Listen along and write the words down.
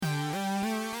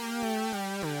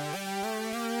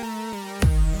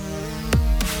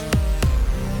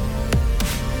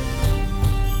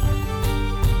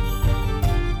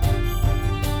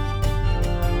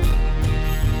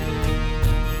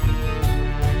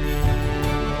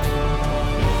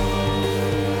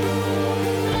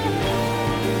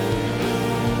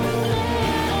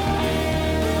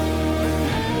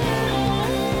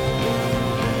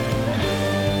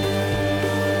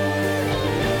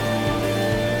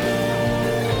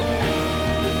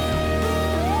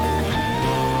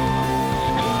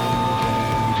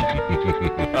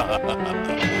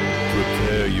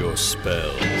Prepare your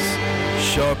spells.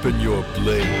 Sharpen your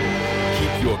blade.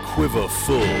 Keep your quiver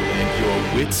full and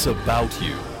your wits about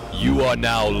you. You are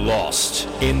now lost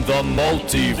in the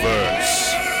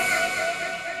multiverse.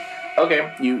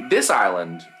 Okay, this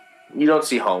island, you don't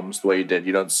see homes the way you did.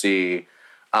 You don't see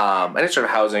any sort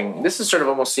of housing. This is sort of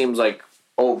almost seems like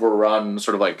overrun,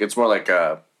 sort of like, it's more like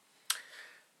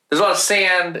there's a lot of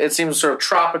sand. It seems sort of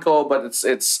tropical, but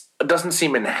it doesn't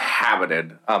seem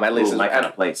inhabited. At least my kind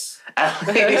of place. At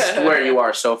least where you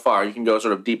are so far. You can go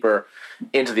sort of deeper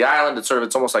into the island. It's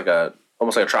almost like a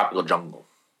tropical jungle.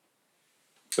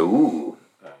 Ooh.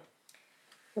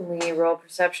 Can we roll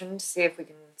perception to see if we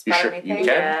can spot anything? You can?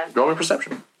 Yeah. Roll me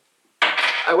perception.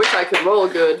 I wish I could roll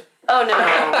good. Oh, no.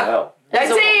 Oh.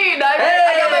 19!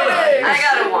 I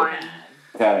got a 1.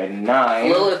 Got a 9.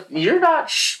 Lilith, you're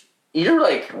not... you're,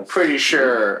 like, pretty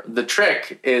sure the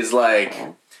trick is, like,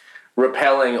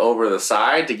 rappelling over the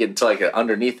side to get into, like, an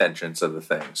underneath entrance of the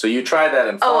thing. So you try that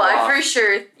and fall off. For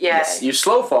sure, yes. You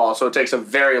slow fall, so it takes a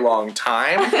very long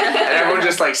time, and everyone's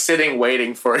just, like, sitting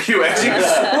waiting for you as you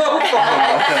slow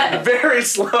fall very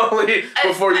slowly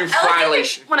before you finally...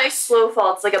 when I slow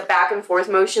fall, it's like a back and forth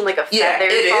motion, like a feather. Yeah,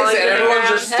 it is, and everyone's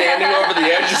just standing over the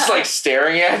edge, just, like,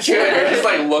 staring at you, and you're just,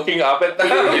 like, looking up at them.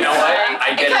 You know what?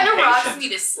 I get it kind of rocks impatient. me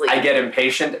to sleep. I get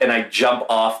impatient, and I jump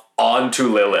off onto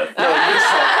Lilith. No,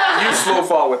 you slow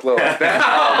fall with Lilith.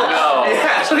 Oh, no.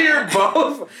 Yeah, so you're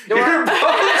both.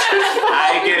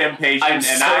 I get impatient,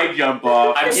 and I jump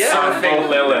off. I'm surfing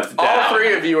Lilith down. All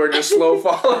three of you are just slow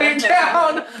falling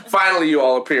down. Finally, you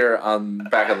all appear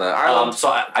back on the island.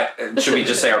 So should we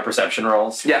just say our perception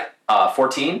rolls? Yeah.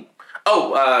 14?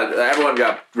 Oh, everyone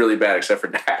got really bad except for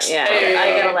Dax. Yeah,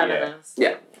 I got 11 of those.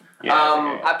 Yeah.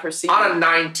 I perceive. On a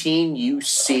 19, you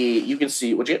can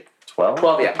see, what'd you get? 12?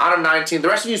 12, yeah. On a 19, the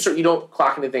rest of you don't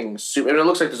clock anything super. I mean, it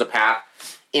looks like there's a path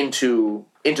into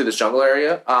this jungle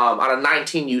area. On a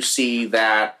 19, you see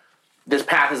that this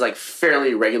path is like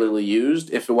fairly regularly used.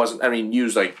 If it wasn't,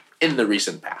 used like in the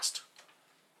recent past.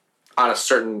 On a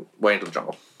certain way into the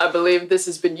jungle. I believe this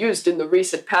has been used in the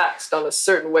recent past on a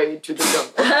certain way to the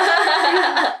jungle.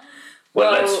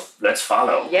 Well, let's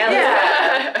follow.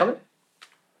 Yeah.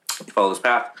 Follow this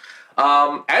path.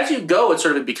 As you go,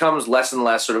 it becomes less and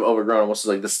less sort of overgrown. Almost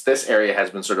like this area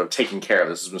has been sort of taken care of.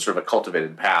 This has been sort of a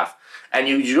cultivated path. And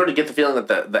you sort of get the feeling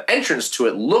that the entrance to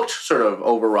it looked sort of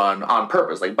overrun on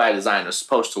purpose. Like by design, it's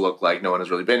supposed to look like no one has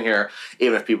really been here,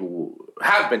 even if people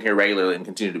have been here regularly and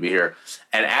continue to be here.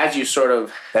 And as you sort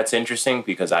of... That's interesting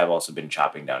because I've also been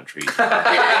chopping down trees.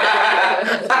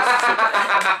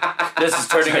 This is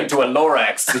turning into a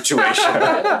Lorax situation.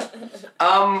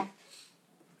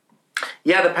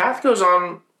 Yeah, the path goes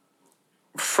on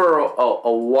for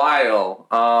a while.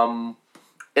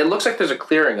 It looks like there's a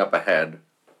clearing up ahead.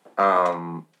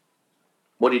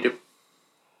 What do you do?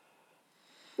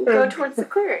 Go towards the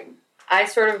clearing. I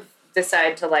sort of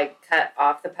decide to cut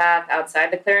off the path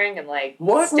outside the clearing and stay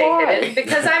Why? hidden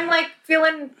because I'm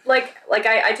feeling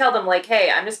I tell them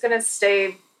hey, I'm just gonna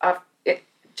stay off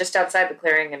just outside the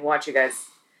clearing and watch you guys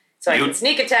so I can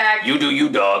sneak attack. You do you,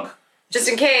 dog. Just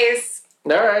in case.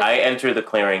 All right. I enter the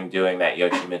clearing doing that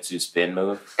Yoshimitsu spin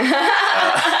move.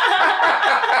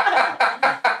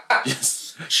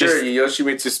 Sure,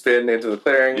 Yoshimitsu spin into the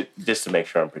clearing. Just to make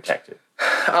sure I'm protected.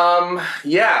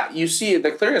 Yeah, you see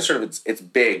the clearing is sort of it's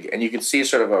big, and you can see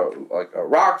sort of a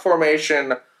rock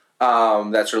formation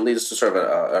that sort of leads to sort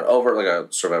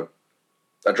of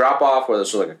a drop off where there's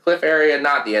sort of like a cliff area,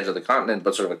 not the edge of the continent,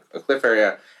 but sort of a cliff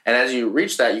area. And as you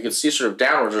reach that, you can see sort of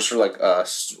downwards. There's sort of like a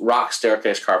rock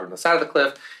staircase carved in the side of the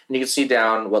cliff, and you can see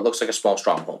down what looks like a small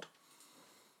stronghold.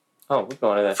 Oh, we're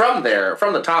going to that. From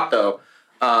the top though.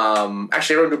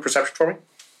 Actually, everyone do perception for me.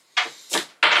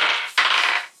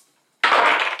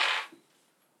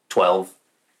 12.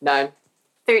 9.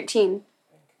 13.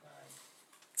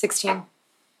 16.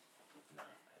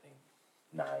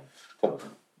 9. Cool.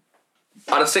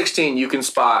 On a 16, you can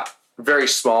spot very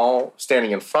small,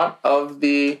 standing in front of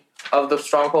the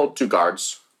stronghold, 2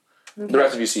 guards. Okay. The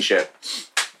rest of you see shit.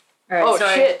 All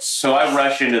right, shit. So I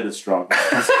rush into the stronghold.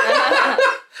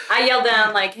 I yell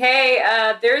down hey,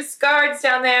 there's guards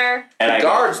down there. And the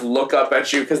guards look up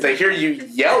at you because they hear you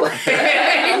yelling.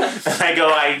 I go,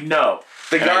 I know.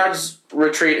 The guards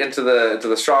retreat into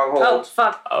the stronghold. Oh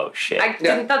fuck! Oh shit! I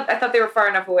thought they were far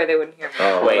enough away they wouldn't hear me.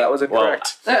 Oh, wait, that was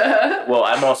incorrect. Well,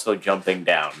 I'm also jumping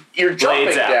down. You're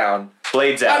jumping down.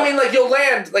 Blades out. I mean, you'll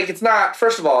land. It's not.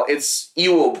 First of all,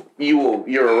 you're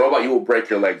a robot. You will break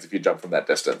your legs if you jump from that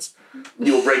distance.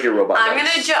 You will break your robot. I'm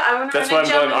legs. gonna jump. That's why I'm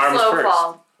jump going arms slow first.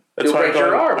 fall. You'll break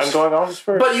your arms. I'm going arms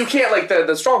first. But you can't, like,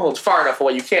 the stronghold's far enough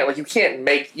away. You can't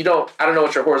I don't know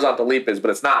what your horizontal leap is, but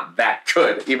it's not that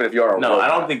good, even if you are a No, robot.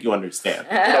 I don't think you understand.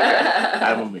 Okay.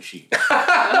 I'm a machine.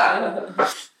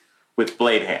 With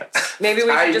blade hands. Maybe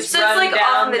we should just So it's run like off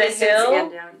down in the the distance hill.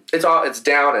 again down. It's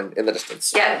down and in the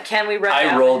distance. Yeah. Can we run I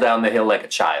down? roll down the hill like a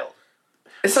child.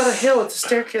 It's not a hill, it's a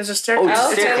staircase. It's a staircase.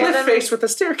 Oh, it's a it's a staircase. cliff face with a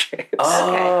staircase.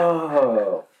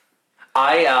 Oh.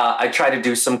 I try to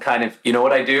do some kind of, you know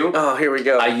what I do? Oh, here we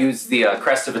go. I use the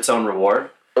crest of its own reward,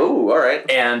 Oh, all right.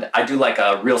 and I do like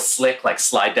a real slick, like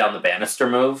slide down the banister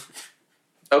move.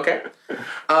 Okay.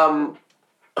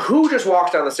 Who just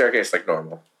walked down the staircase like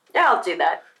normal? Yeah, I'll do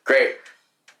that. Great.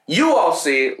 You all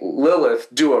see Lilith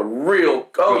do a real.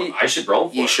 Oh, I should roll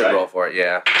for you it, should right? roll for it.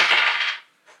 Yeah.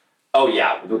 Oh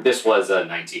yeah, this was a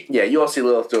 19. Yeah, you all see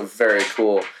Lilith do a very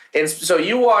cool. And so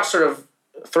you watch sort of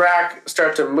Thrak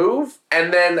start to move,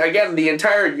 and then again the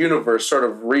entire universe sort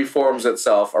of reforms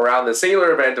itself around the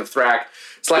singular event of Thrak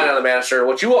sliding on the banister.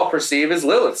 What you all perceive is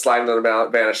Lilith sliding on the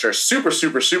banister. Super,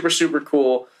 super, super, super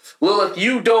cool. Lilith,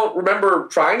 you don't remember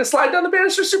trying to slide down the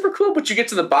banister super cool, but you get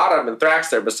to the bottom and Thrak's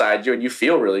there beside you, and you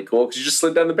feel really cool because you just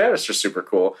slid down the banister super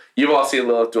cool. You've all seen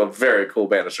Lilith do a very cool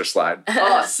banister slide.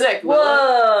 Oh, sick. Lilith.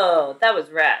 Whoa, that was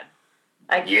rad.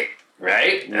 Yeah,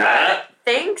 right? Huh?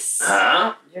 Thanks.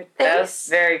 Huh? That was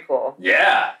very cool.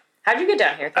 Yeah. How'd you get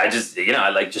down here? I just, I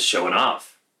like just showing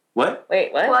off. What?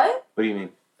 Wait, what? What? What do you mean?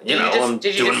 I'm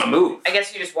doing my move. I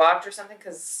guess you just walked or something.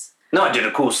 Cause No, I did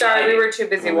a cool slide. sorry, we were too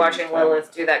busy Oh, watching you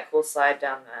Lilith do that cool slide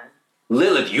down the.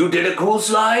 Lilith, you did a cool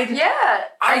slide? Yeah.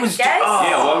 I was guess.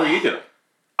 Yeah, what were you doing?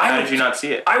 How I did you not see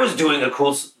it? I was doing a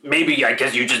cool. Maybe I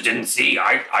guess you just didn't see.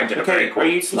 I did a Okay, very cool are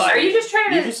you- slide. Are you just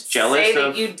trying You're to just jealous say that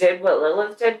of- you did what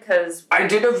Lilith did? Because I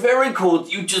did a very cool.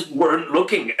 You just weren't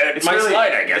looking at It's my really,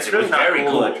 slide. I guess it's it really was not very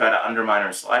cool cool. to try to undermine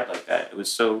her slide like that. It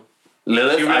was so.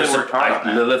 Lilith, She really worked hard on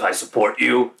that. Lilith, I support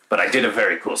you, but I did a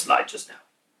very cool slide just now.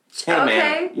 Hey Okay.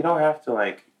 man, you don't have to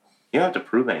you don't have to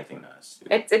prove anything to us.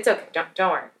 Dude. it's okay.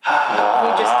 Don't worry.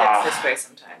 He just gets this way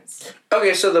sometimes.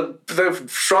 Okay, so the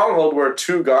stronghold where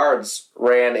two guards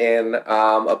ran in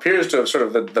appears to have sort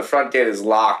of the front gate is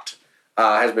locked,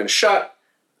 has been shut.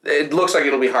 It looks like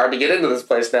it'll be hard to get into this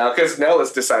place now because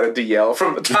Nellis decided to yell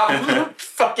from the top of the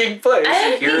fucking place.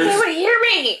 I didn't think they would hear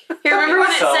me. Here, remember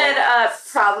when So- it said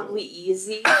probably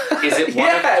easy? Is it one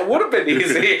of Yeah, it would have been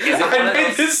easy. Is it one I of made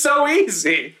those- this so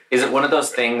easy. Is it one of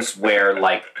those things where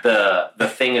like the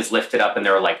thing is lifted up and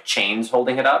there are like chains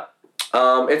holding it up?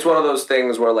 It's one of those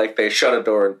things where like they shut a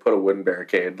door and put a wooden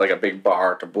barricade, like a big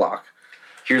bar to block.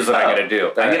 Here's what I'm Oh, gonna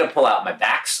do. I'm gonna pull out my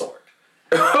back sword.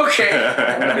 Okay.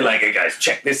 I'm gonna be like, hey guys,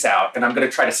 check this out, and I'm gonna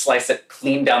try to slice it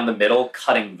clean down the middle,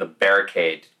 cutting the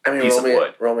barricade I mean, piece of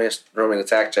wood. roll me an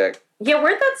attack check. Yeah,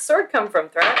 where'd that sword come from,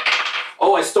 Thrak?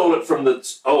 Oh, I stole it from the.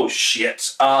 Oh shit!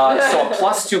 So a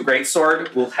 +2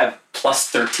 greatsword will have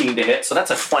 +13 to hit, so that's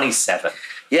a 27.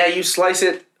 Yeah, you slice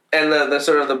it, and the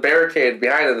sort of the barricade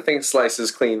behind it, the thing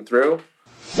slices clean through.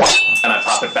 And I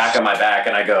pop it back on my back,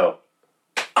 and I go,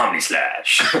 Omni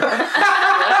Slash.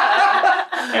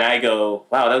 And I go,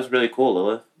 wow, that was really cool,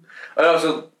 Lilith.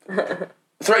 Oh,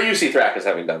 so you see Thrak as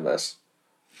having done this.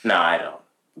 No, I don't.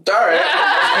 All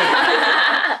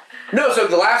right. No, so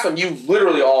the last one, you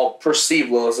literally all perceive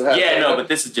Lilith as having Yeah, done no, it. but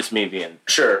this is just me being.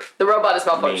 Sure. The robot is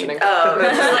malfunctioning. Oh,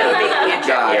 this is like making a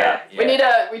joke. Yeah. We need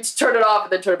we just turn it off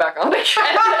and then turn it back on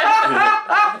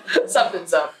again.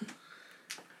 Something's up.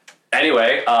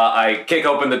 Anyway, I kick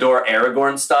open the door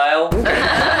Aragorn style, and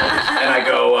I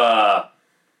go,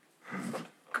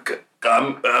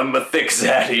 I'm a thick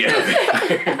zaddy.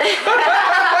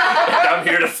 I'm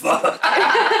here to fuck.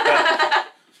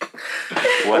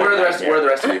 Where are the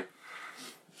rest of you?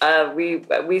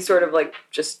 We sort of like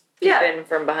just peep Yeah. in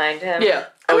from behind him. Yeah.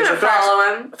 I'm so gonna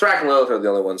follow him. Thrak and Lilith are the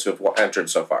only ones who have entered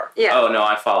so far. Yeah. Oh, no,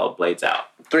 I followed Blades out.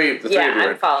 The three of you Yeah, are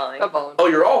I'm following. I'm following. Oh,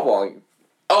 you're all falling.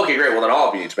 Okay, great. Well, then all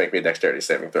of you need to make me a dexterity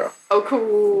saving throw. Oh,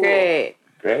 cool. Great.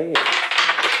 Great.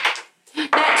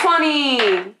 Nat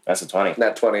 20. That's a 20.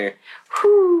 Nat 20,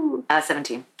 Whew.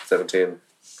 17. 17.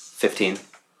 15.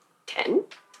 10.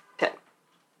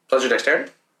 Plus your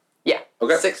dexterity? Yeah.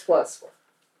 Okay. 6 plus 4.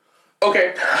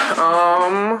 Okay.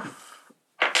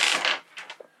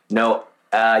 No,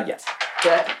 yes.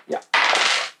 Yeah.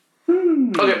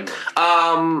 Okay.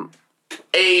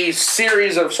 A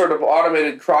series of sort of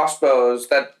automated crossbows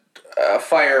that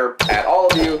fire at all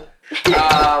of you.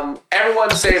 Everyone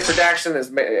save for Daxon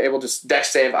is able to dex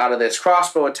save out of this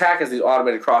crossbow attack as these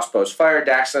automated crossbows fire.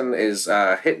 Daxon is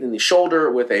hit in the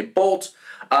shoulder with a bolt,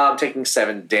 taking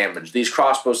 7 damage. These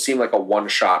crossbows seem like a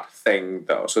one-shot thing,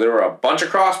 though. So there were a bunch of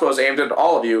crossbows aimed at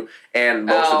all of you, and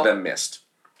most of them missed.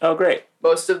 Oh, great.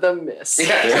 Most of them miss.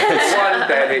 Yeah, one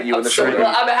that hit you in the shoulder.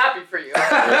 Well, I'm happy for you.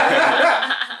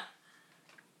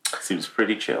 Seems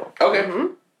pretty chill. Okay.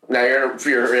 Now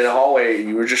you're in a hallway.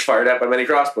 You were just fired at by many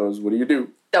crossbows. What do you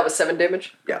do? That was 7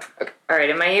 damage. Yeah. All right,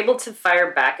 am I able to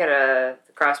fire back at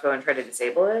the crossbow and try to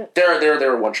disable it?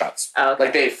 They're one shots. Oh, okay.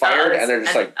 Like they fired and they're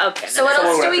just like. Okay. So what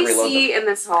Someone else would do have to we reload see in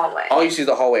this hallway? All you see is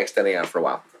the hallway extending out for a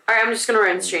while. All right, I'm just gonna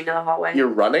run straight into the hallway. You're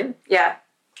running. Yeah.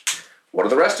 What are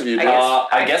the rest of you doing?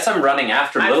 I guess I'm running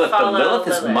after I Lilith, but follow Lilith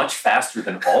is Lilith. much faster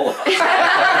than all of us.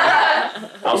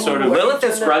 I'll sort of.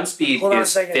 Lilith's run speed Hold on a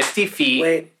is second. 50 feet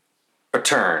Wait, per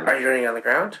turn. are you running on the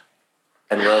ground?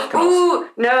 And Lilith can also... Ooh,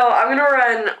 no, I'm gonna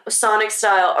run Sonic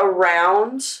style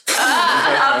around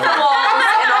up the walls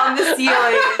and on the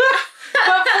ceiling,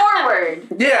 but forward.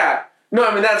 Yeah. No,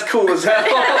 I mean that's cool as hell.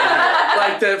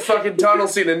 Like the fucking tunnel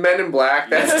scene in Men in Black.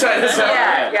 That's tight as hell.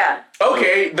 Yeah.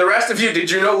 Okay, the rest of you,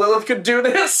 did you know Lilith could do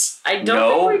this? I don't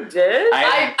No. think we did.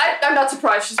 I'm not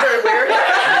surprised. She's very weird.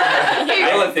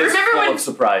 Lilith is Remember full when of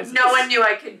surprises. No one knew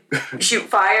I could shoot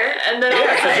fire. And then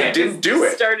Yeah, 'cause I you didn't do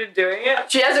it. started doing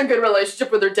it. She has a good relationship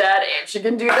with her dad, and she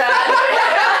can do that.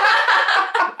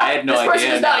 I had no This person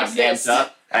idea. does not I'm exist. amped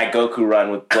up. I Goku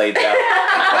run with blades out.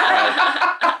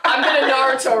 I'm gonna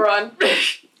Naruto run.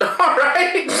 All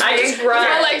right. I just My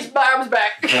run. legs, my arms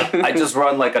back. I just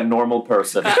run like a normal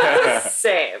person.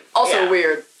 Same. Also Yeah.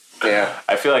 weird. Yeah,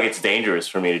 I feel like it's dangerous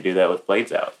for me to do that with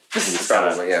blades out.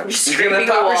 probably. Yeah. You're gonna screaming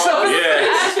pop a wall. yourself.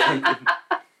 Yeah.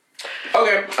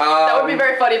 Okay. That would be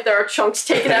very funny if there are chunks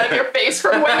taken out of your face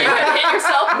from when you had hit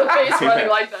yourself in the face running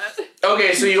like that.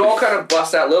 Okay, so you all kind of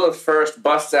bust out. Lilith first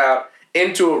busts out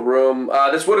into a room.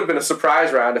 This would have been a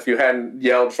surprise round if you hadn't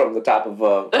yelled from the top of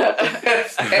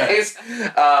face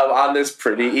on this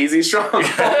pretty easy stronghold.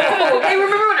 Hey,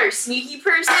 remember when our sneaky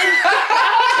person?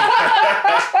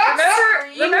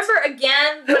 Remember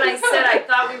again when I said I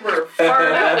thought we were far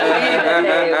enough away that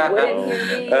they wouldn't hear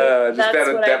me? Just That's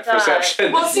better what I depth thought.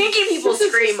 perception. Well, sneaky people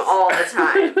scream all the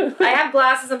time. I have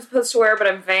glasses I'm supposed to wear, but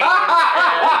I'm vain.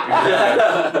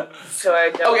 and so I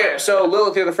don't. Okay, so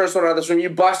Lilith, you're the first one out of this room. You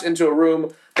bust into a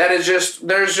room that is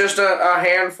there's just a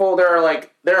handful. There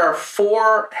are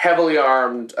 4 heavily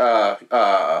armed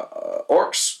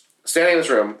orcs standing in this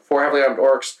room. 4 heavily armed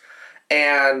orcs,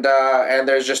 and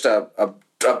there's just a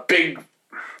big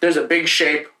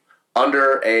shape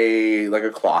under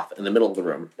a cloth in the middle of the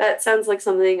room. That sounds like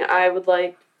something I would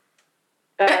like.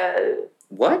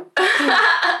 What?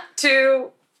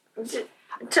 To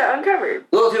uncover.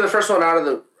 Lilith, you're the first one out of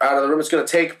the room. It's going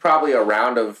to take probably a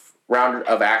round of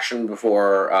action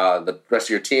before the rest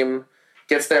of your team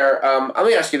gets there. Let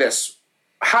me ask you this: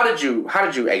 How did you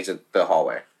exit the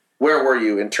hallway? Where were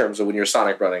you in terms of when you're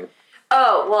Sonic running?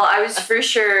 Oh, well, I was for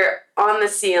sure on the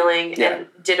ceiling and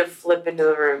did a flip into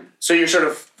the room. So you're sort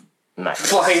of Nice.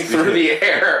 flying through the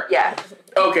air. Yeah.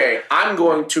 Okay, I'm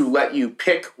going to let you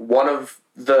pick one of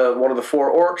the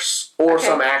 4 orcs or Okay.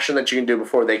 some action that you can do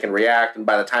before they can react, and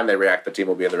by the time they react, the team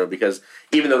will be in the room, because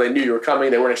even though they knew you were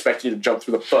coming, they weren't expecting you to jump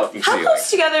through the fucking How ceiling. close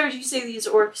together would you say these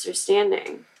orcs are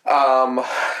standing? On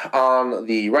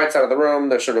the right side of the room,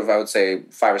 they're sort of, I would say,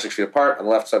 5 or 6 feet apart. On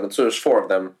the left side, so there's 4 of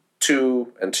them,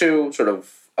 2 and 2, sort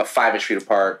of a 5-ish feet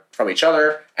apart from each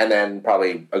other, and then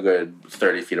probably a good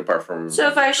 30 feet apart from. So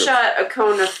if I groups. shot a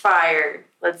cone of fire,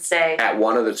 let's say, At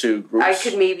one of the 2 groups, I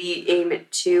could maybe aim at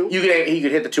 2. He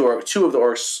could hit the two of the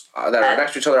orcs that are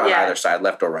next to each other on yeah. either side,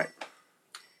 left or right.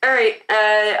 All right,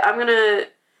 I'm gonna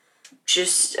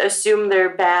just assume they're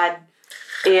bad,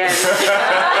 and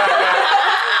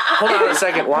Hold on a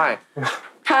second. Why?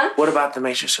 huh? What about them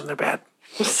makes you assume they're bad?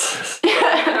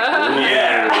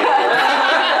 Yeah.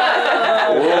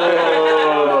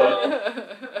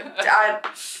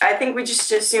 I think we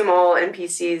just assume all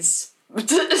NPCs.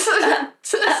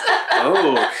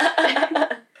 Oh.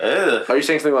 Ugh. Are you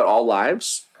saying something about all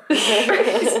lives? What?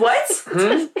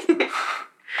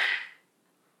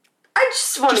 I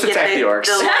just want Just to get attack the orcs.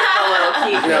 the little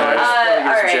key. No, I just wanna give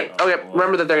all some right. shit. Okay,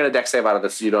 remember that they're gonna deck save out of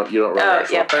this. So you don't roll Oh,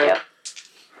 actual. yep, Okay. yep.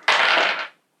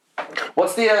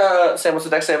 What's the Sam? What's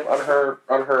the deck save on her?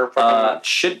 Fucking,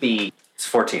 Should be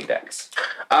 14 dex.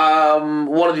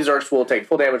 one of these orcs will take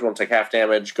full damage. One will take half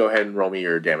damage. Go ahead and roll me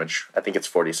your damage. I think it's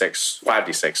 46,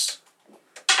 5d6,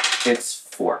 It's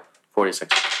 4.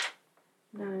 46.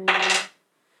 9,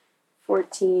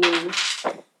 14,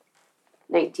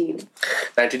 19.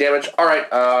 19 damage. All right,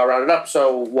 round it up.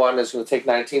 So one is going to take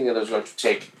 19. The other is going to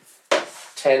take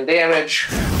 10 damage.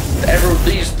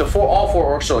 all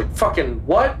four orcs are like, fucking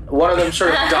what? One of them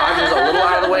sort of dodges a little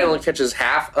out of the way and only catches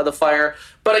half of the fire.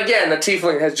 But again, the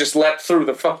tiefling has just leapt through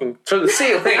the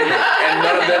ceiling, and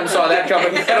none of them saw that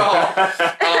coming at all.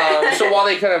 So while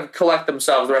they kind of collect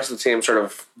themselves, the rest of the team sort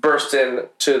of burst in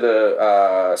to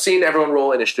the scene. Everyone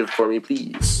roll initiative for me,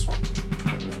 please.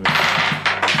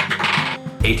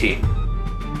 18.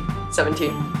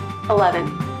 17. 11.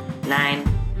 9.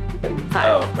 5.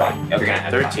 Oh, right. You're gonna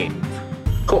have 13.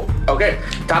 Cool. Okay.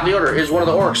 Top of the order is one of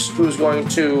the orcs who's going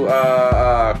to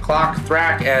clock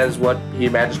Thrak as what he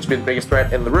imagines to be the biggest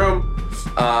threat in the room.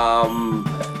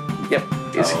 Yep.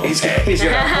 He's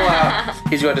going to pull out.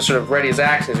 He's going to sort of ready his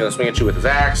axe. He's going to swing at you with his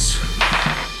axe.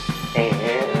 And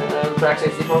Thrak's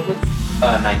AC roll, please.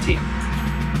 19.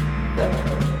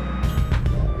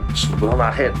 Will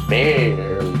not hit.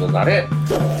 Barely does not hit.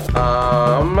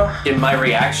 In my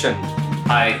reaction,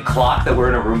 I clock that we're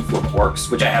in a room full of orcs,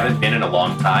 which I haven't been in a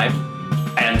long time,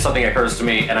 and something occurs to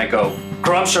me, and I go,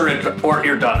 Grumsher or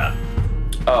Irdana.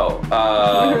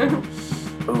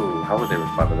 Ooh, how would they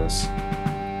respond to this?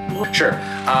 Sure.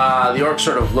 The orcs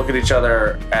sort of look at each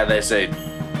other, and they say,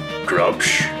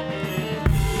 Grumsh.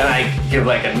 And I give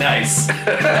like a nice. And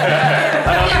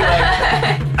I'll be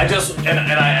like,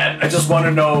 I just want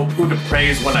to know who to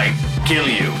praise when I kill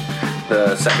you.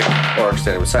 The second orc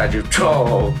standing beside you.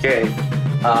 Oh, okay.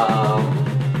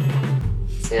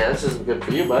 Yeah, this isn't good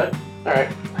for you, bud. All right.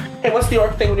 Hey, what's the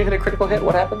orc thing when you hit a critical hit?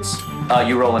 What happens?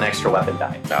 You roll an extra weapon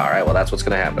die. All right. Well, that's what's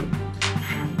going to happen.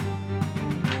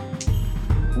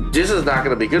 This is not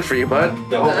going to be good for you, bud.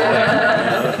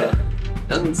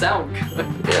 Doesn't sound good.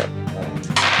 Yeah.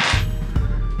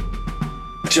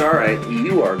 All right.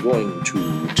 You are going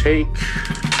to take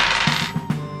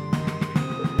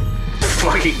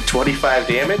fucking 25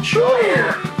 damage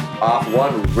off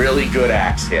one really good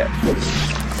axe hit.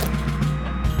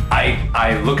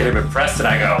 I look at him impressed and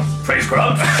I go, praise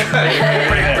Grumsh.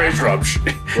 Praise Grumsh.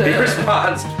 He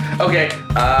responds, okay,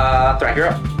 Thrak, you're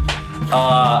up.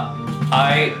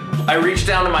 I reach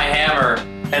down to my hammer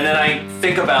and then I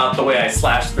think about the way I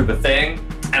slashed through the thing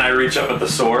and I reach up at the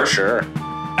sword. Sure.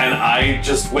 And I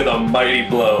just, with a mighty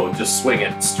blow, just swing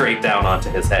it straight down onto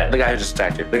his head. The guy who just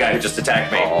attacked you. The guy who just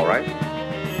attacked me. All right.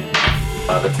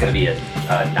 That's going to be a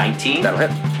 19. That'll hit.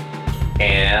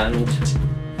 And...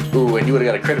 Ooh, and you would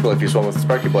have got a critical if you swung with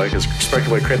Sparky Boy, because Sparky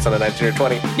Boy crits on a 19 or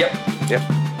 20. Yep.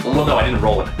 Well, no, I didn't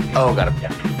roll it. Oh, got it.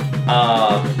 Yeah.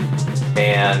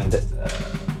 And...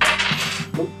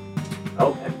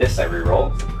 and this I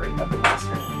rerolled. Great weapon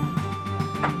master.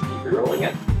 Keep rerolling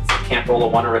it. So you can't roll a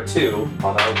 1 or a 2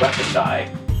 on a weapon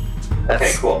die.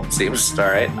 Okay, cool. Seems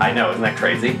alright. I know, isn't that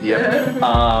crazy? Yep. That's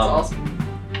awesome.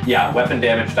 Yeah, weapon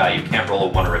damage die, you can't roll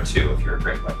a 1 or a 2 if you're a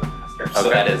great weapon master. So Okay.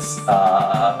 that is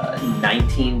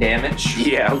 19 damage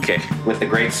Yeah, okay. with the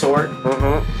great sword.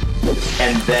 Mm-hmm.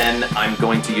 And then I'm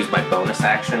going to use my bonus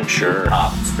action Sure. to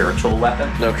pop spiritual weapon.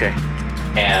 Okay.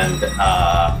 And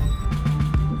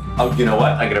oh, you know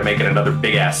what? I'm gonna make it another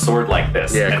big ass sword like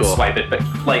this Yeah, and cool. swipe it, but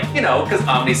like because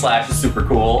Omni Slash is super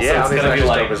cool. Yeah, so Omni it's gonna Slash be is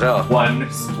like dope as hell.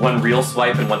 one real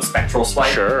swipe and one spectral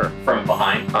swipe. Sure. From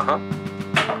behind. Uh-huh.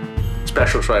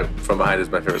 Special swipe from behind is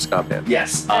my favorite ska band.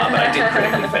 Yes, but I did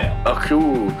critically fail. Oh,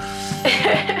 cool.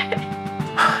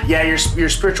 Yeah, your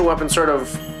spiritual weapon sort of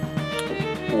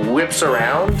whips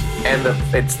around, and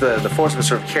the force of it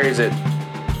sort of carries it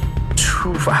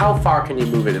too far. How far can you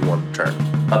move it in one turn?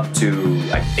 Up to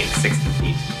I think 60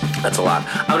 feet. That's a lot.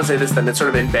 I'm gonna say this then. It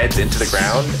sort of embeds into the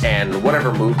ground, and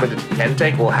whatever movement it can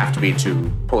take will have to be to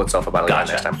pull itself up out of the ground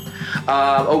Gotcha. next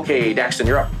time. Okay, Daxton,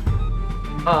 you're up.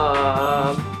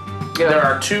 There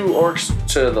are two orcs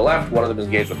to the left. One of them is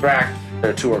engaged with Thrak. There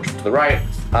are two orcs to the right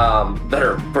that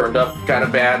are burned up kind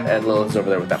of bad, and Lilith's over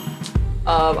there with them.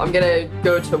 I'm gonna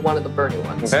go to one of the burning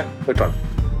ones. Okay, which one?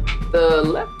 The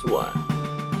left one.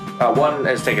 One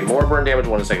has taken more burn damage.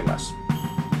 One has taken less.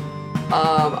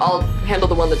 I'll handle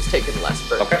the one that's taken less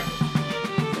burn. Okay.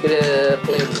 Get a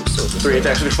flame sword. 3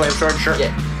 attacks with your flame sword. Sure.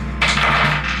 Yeah.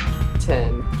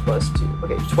 10 plus 2.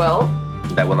 Okay, 12.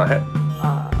 That will not hit.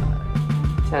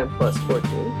 10 plus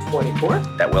 14. 24.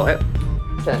 That will hit.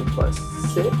 10 plus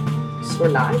 6. Or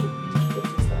 9? Which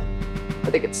is that? I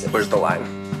think it's 6. Where's the line?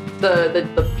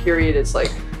 The period is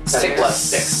like 6 plus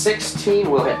 6. 16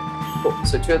 will hit. cool.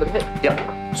 So 2 of them hit.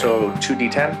 Yep. So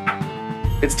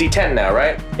 2d10. It's d10 now,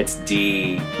 right? It's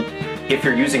D. If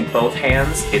you're using both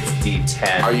hands, it's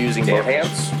D10. Are you using both damage.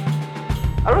 hands?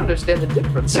 I don't understand the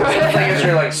difference. I think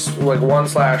you're like one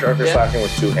slash, or if you're Yeah. slashing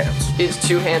with 2 hands. Is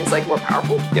 2 hands like more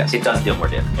powerful? Yes. It does deal more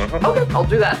damage. Okay, I'll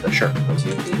do that then. Sure. 2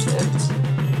 d10s.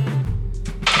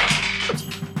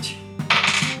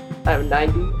 I have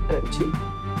 90 and a 2.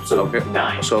 So okay.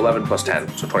 9. So 11 plus 10,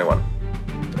 so 21.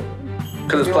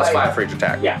 Because it's plus 5 for each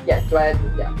attack. Yeah. Yeah, do I?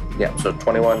 Yeah. Yeah, so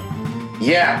 21.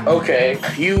 Yeah, okay.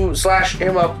 You slash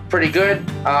him up pretty good.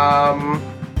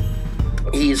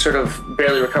 He's sort of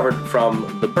barely recovered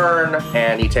from the burn,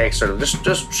 and he takes sort of just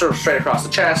sort of straight across the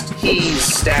chest. He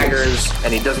staggers,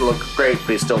 and he doesn't look great, but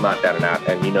he's still not down and out.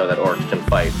 And you know that orcs can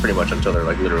fight pretty much until they're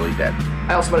like literally dead.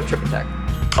 I also want a trip attack.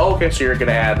 Oh, okay, so you're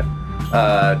gonna add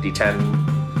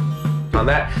D10 on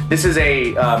that. This is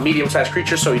a medium-sized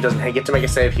creature, so he doesn't get to make a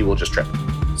save. He will just trip.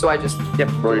 So I just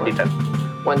Roll your D10.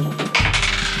 1,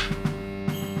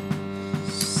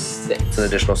 It's 6. an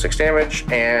additional 6 damage,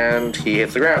 and he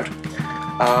hits the ground.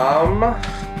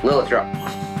 Lilith, you're up.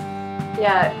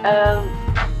 Yeah.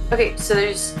 Okay. So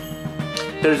there's.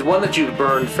 There's one that you've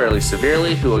burned fairly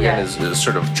severely, who again Yeah. is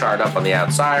sort of charred up on the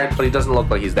outside, but he doesn't look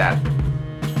like he's that.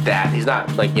 He's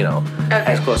not like,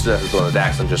 as close to death as the one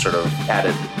that Daxton just sort of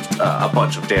added a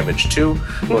bunch of damage to.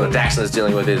 The one that Daxton is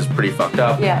dealing with is pretty fucked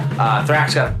up. Yeah.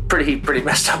 Thrax got a pretty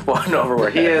messed up one over where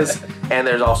he is, and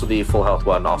there's also the full health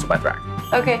one also by Thrax.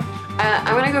 Okay.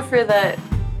 I'm gonna go for the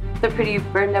pretty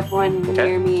burned up one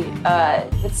near me.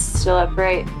 It's still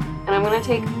upright, and I'm gonna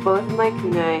take both of my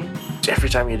kunai, Every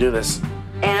time you do this.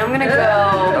 and I'm gonna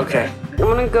go. Okay. I'm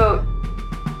gonna go.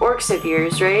 Orc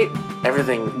ears, right?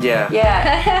 Everything, yeah.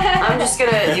 Yeah. I'm just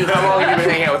gonna. How long have you been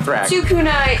hanging out with Thrax? 2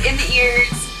 kunai in the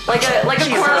ears, like a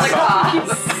corn on the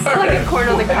cob, like a corn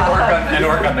on the cob. An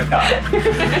orc on the cob.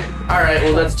 Alright,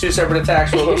 well that's 2 separate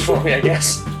attacks. Roll those for me, I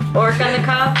guess. Orc on the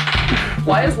cob.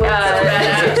 Why is Lilith so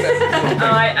badass? Oh,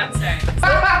 I'm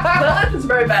sorry. Lilith is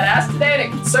very badass today, and it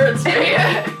concerns me.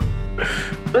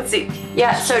 Let's see.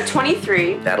 Yeah, so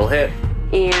 23 That'll hit.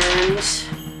 and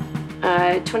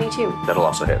 22. That'll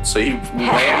also hit. So you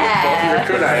land both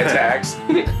of your kunai attacks.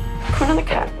 Corn on the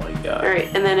cob. Oh my god. All right,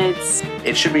 and then it's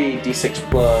It should be d6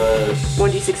 plus...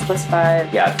 1d6 plus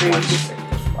 5. Yeah, 3. 1d6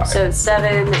 plus 5. So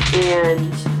 7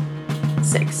 and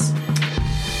 6.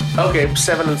 Okay,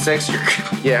 7 and 6.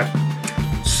 Yeah.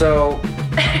 So,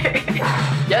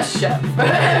 Yes, chef.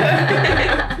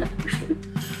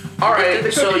 all right.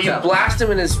 The So cookie you cup. blast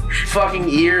him in his fucking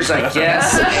ears, I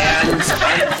guess.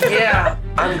 and yeah,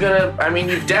 I'm gonna. I mean,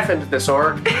 you've deafened this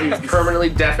orc. You've permanently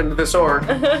deafened this orc.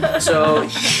 So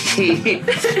he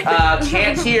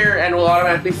can't hear and will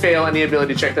automatically fail any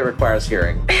ability check that requires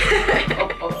hearing.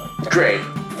 Great.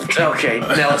 Okay,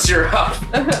 Nellis, you're up.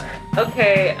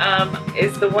 Okay,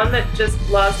 is the one that just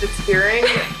lost its hearing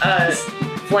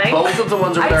flanked? Both of the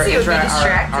ones over I'd there say it would be are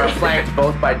distracted. flanked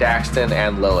both by Daxton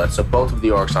and Lilith. So both of the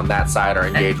orcs on that side are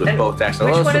engaged with And both Daxton and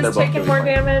Which Lilith. one so they're is both taking gonna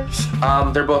be more flanked.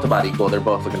 damage? They're both about equal. They're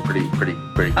both looking pretty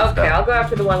goofed Okay, up. I'll go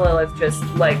after the one Lilith just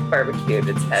like barbecued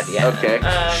its head. Yeah. Okay,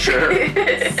 sure.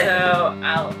 So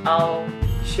I'll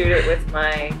shoot it with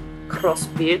my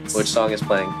crossbows. Which song is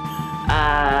playing?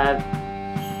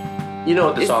 You know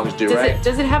what the songs do, does right?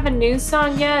 Does it have a new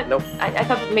song yet? Nope. I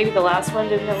thought maybe the last one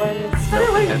didn't learn this.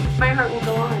 My heart will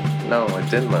go on. No, I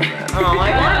didn't learn that. Oh,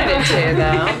 I wanted it to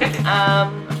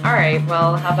though. All right.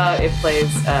 Well, how about it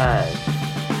plays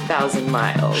 1,000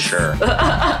 Miles? Sure.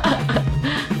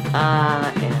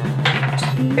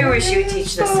 And I wish you would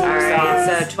teach this. all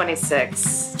right. So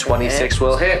 26. 26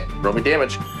 will hit. Roll me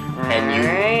damage. And you-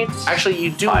 Alright. Actually,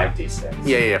 you do. 5d6.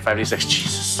 Yeah, 5d6.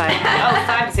 Jesus.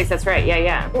 5 to 6. That's right.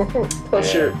 Yeah.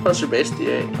 Plus your base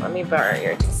d8. Let me borrow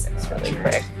your d6 really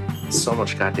quick. So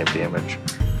much goddamn damage.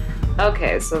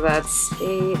 Okay, so that's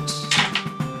 8.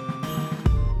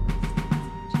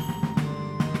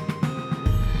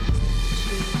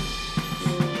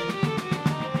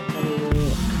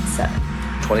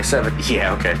 27. 27.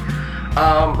 Yeah, okay.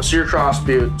 So your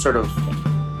crossbow sort of.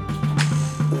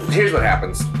 Here's what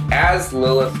happens. As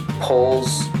Lilith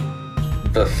pulls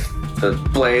the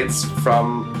blades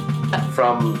from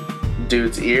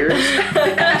dude's ears,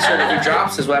 he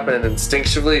drops his weapon and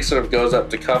instinctively sort of goes up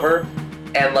to cover,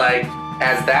 and like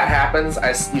as that happens,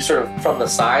 you sort of from the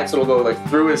side, so it'll go like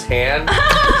through his hand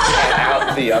and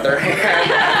out the other hand.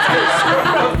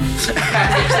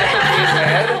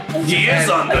 He is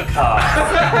on the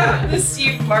cob. The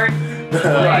Steve Martin.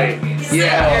 Right.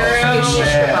 Yeah.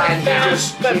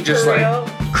 And he just for like real?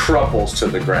 crumples to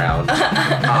the ground.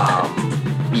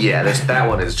 Yeah, that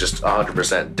one is just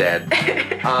 100% dead.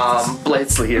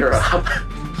 Bladesley, you're up.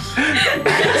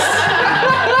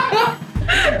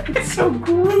 It's so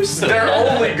gruesome. They're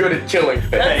only good at killing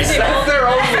things. That's their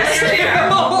only skill.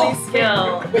 Holy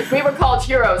skill. We were called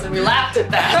heroes, and we laughed at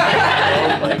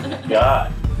that. Oh my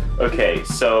god. Okay,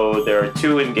 so there are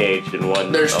 2 engaged and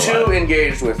 1 There's alive. 2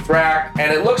 engaged with Thrak,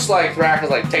 and it looks like Thrak has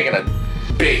like taken a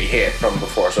big hit from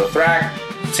before. So Thrak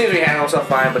seems to be handling himself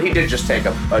fine, but he did just take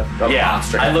a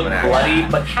monster. I look bloody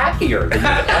but happier than you've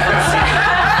ever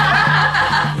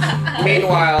seen.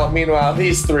 Meanwhile,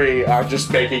 these three are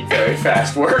just making very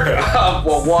fast work of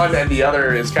one and the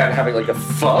other is kind of having like a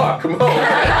fuck moment.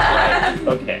 Right.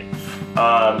 Okay.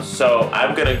 So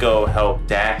I'm gonna go help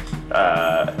Dak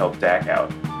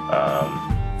out.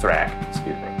 Thrak,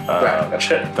 excuse me.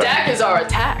 Dak is our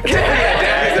attack. Dak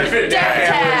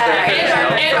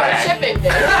and our shipping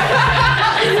name.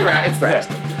 It's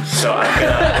Thraston. So I'm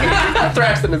gonna.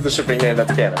 Thraston is the shipping name.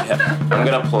 That's canon. I'm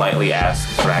gonna politely ask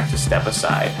Thrak to step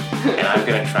aside, and I'm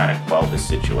gonna try to quell this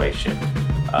situation,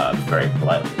 very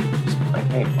politely. Just be like,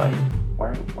 hey,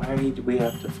 why do we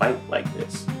have to fight like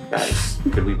this, guys?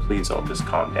 Could we please all just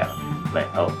calm down? Can I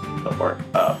help the orc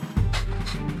up?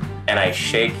 And I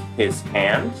shake his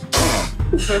hand,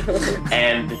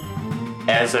 and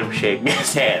as I'm shaking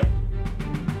his hand,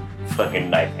 fucking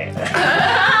knife hand to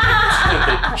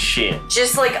the chin.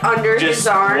 Just like under his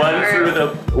arm. One through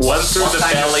the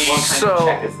belly.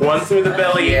 One through the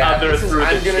belly, other through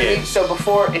the chin. So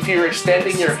before, if you're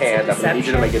extending your hand, I'm gonna need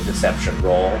you to make a deception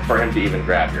roll for him to even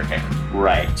grab your hand.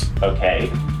 Right. Okay.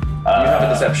 You have a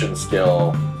deception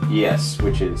skill. Yes,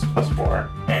 which is +4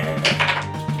 and.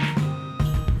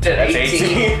 That's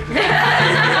 18.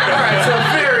 Alright, so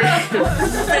very,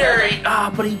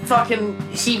 but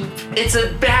it's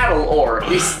a battle orc.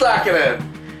 He's not gonna.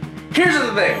 Here's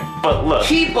the thing. But look.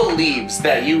 He believes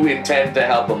that you intend to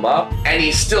help him up, and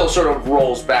he still sort of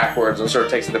rolls backwards and sort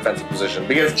of takes a defensive position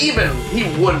because even he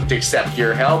wouldn't accept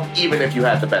your help, even if you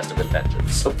had the best of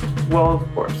intentions. Well,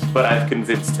 of course. But I've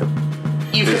convinced him.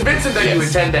 You convince him that you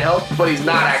intend to help, but he's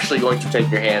not actually going to take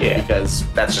your hand because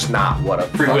that's just not what a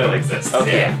free will exists.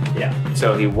 Okay. Yeah.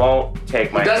 So he won't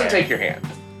take my hand. He doesn't take your hand.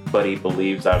 But he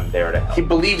believes I'm there to help. He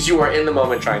believes you are in the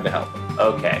moment trying to help him.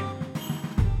 Okay.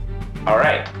 All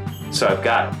right. So I've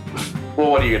got him. Well,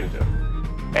 what are you going to do?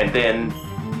 And then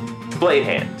blade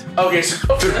hand. Okay, so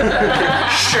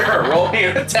sure, roll me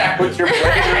an attack with your blade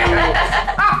hand.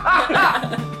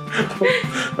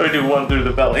 I'm going to do one through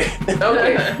the belly.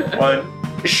 Okay. One.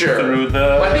 Sure. Through the.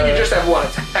 Well, I think you just have one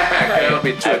attack. That'll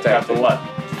be two attacks. For what?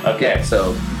 Okay. Yeah,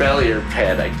 so belly or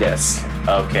head, I guess.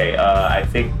 Okay. I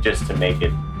think just to make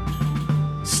it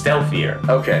stealthier.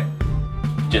 Okay.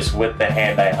 Just with the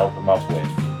hand I help him up with.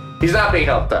 He's not being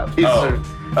helped up. He's okay.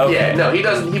 Yeah, no, he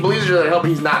doesn't. He believes you're there to help, but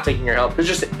he's not taking your help. It's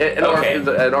just an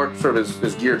orc sort of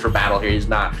is geared for battle here. He's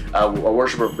not a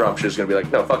worshiper of Grumsh who's going to be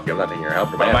like, no, fuck you, I'm not taking your help.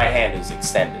 But my hand is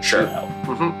extended. Sure. To help.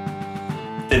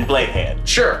 Mm-hmm. Then blade hand.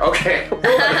 Sure. Okay.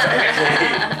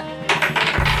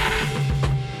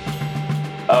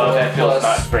 Oh, that feels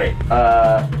not great.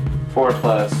 4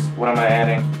 plus. What am I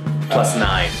adding?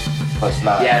 +9.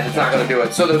 +9. Yeah, it's not going to do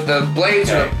it. So the blade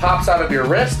sort of pops out of your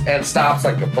wrist and stops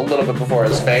like a little bit before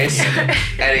his face,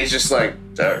 and he's just like,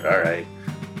 all right.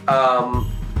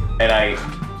 And I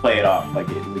play it off like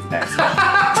it was next.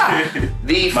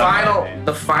 The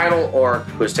final orc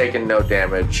who has taken no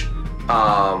damage,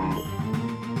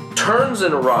 turns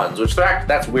and runs, which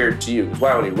that's weird to you. Because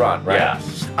why would he run, right?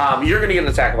 Yeah. You're going to get an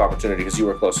attack of opportunity because you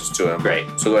were closest to him. Great.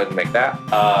 So go ahead and make that.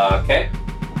 Okay.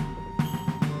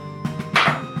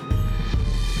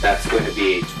 That's going to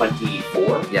be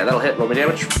 24. Yeah, that'll hit. Roll me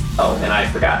damage. Oh, and I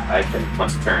forgot. I can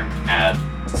once a turn add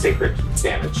sacred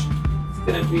damage. It's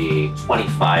going to be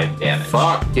 25 damage.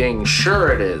 Fucking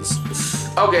sure it is.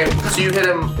 Okay, so you hit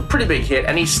him a pretty big hit,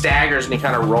 and he staggers and he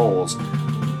kind of rolls,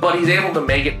 but he's able to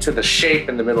make it to the shape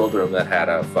in the middle of the room that had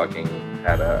a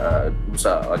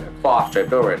cloth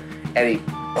draped over it, and he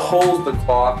pulls the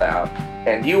cloth out,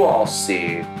 and you all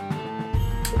see,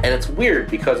 and it's weird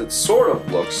because it sort of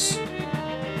looks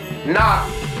not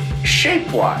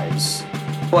shape-wise,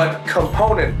 but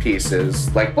component pieces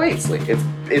like Bladesley.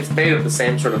 It's made of the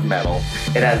same sort of metal.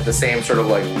 It has the same sort of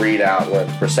like readout with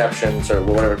perception, sort of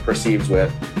whatever it perceives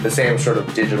with, the same sort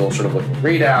of digital sort of looking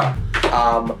readout.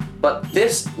 But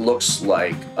this looks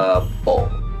like a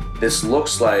bull. This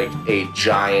looks like a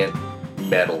giant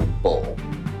metal bull.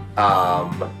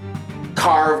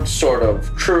 Carved sort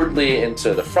of crudely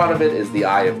into the front of it is the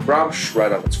Eye of Grumsh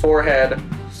right on its forehead.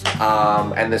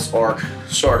 And this orc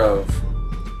sort of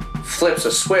flips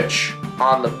a switch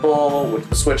on the bull, which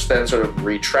the switch then sort of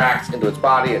retracts into its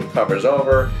body and covers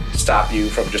over to stop you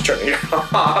from just turning it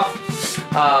off.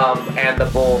 And the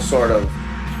bull sort of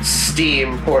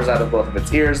steam pours out of both of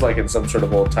its ears like in some sort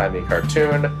of old-timey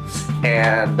cartoon.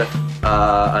 And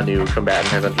a new combatant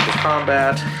has entered the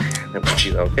combat.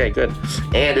 Okay, good.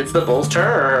 And it's the bull's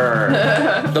turn.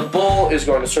 The bull is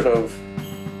going to sort of...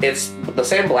 It's the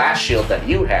same blast shield that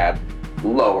you had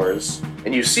lowers,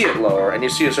 and you see it lower, and you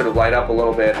see it sort of light up a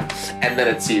little bit, and then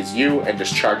it sees you and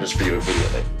just charges for you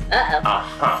immediately.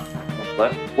 Uh-huh.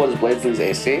 What is Bladesley's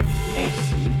AC?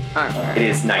 AC. Alright. It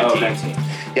is 19. Oh, 19.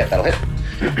 Yeah, that'll hit.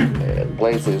 And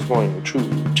Bladesley is going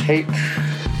to take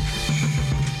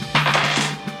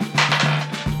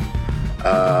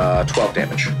 12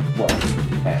 damage.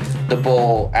 Okay. The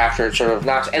bull, after it sort of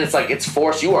knocks, and it's like it's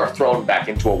forced, you are thrown back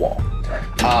into a wall.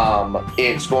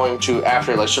 It's going to,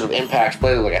 after it like sort of impacts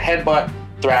Bladesley like a headbutt,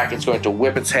 Thrak, it's going to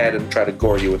whip its head and try to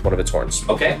gore you with one of its horns.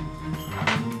 Okay.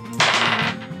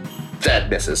 That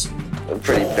misses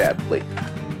pretty badly.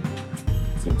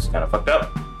 Seems kind of fucked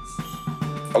up.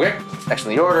 Okay, next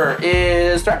in the order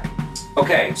is Thrak.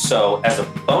 Okay, so as a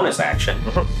bonus action,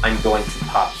 I'm going to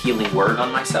pop Healing Word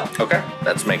on myself. Okay,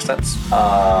 that makes sense.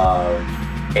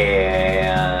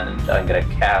 And I'm going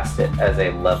to cast it as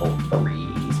a level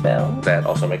 3 spell. That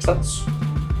also makes sense.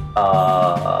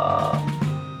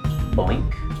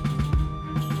 Blink.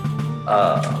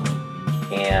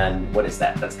 And what is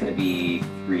that? That's going to be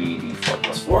 3d4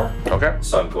 plus 4. Okay.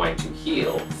 So I'm going to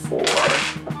heal for...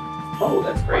 Oh,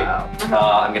 that's great. Wow.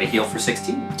 I'm going to heal for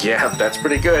 16. Yeah, that's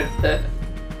pretty good.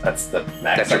 That's the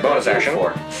max. That's your I can bonus heal action.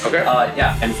 For. Okay.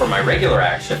 Yeah, and for my regular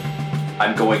action,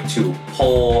 I'm going to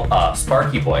pull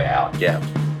Sparky Boy out. Yeah.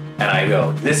 And I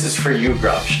go, "This is for you,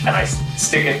 Grumsh," and I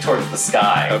stick it towards the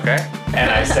sky. Okay. And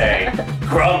I say,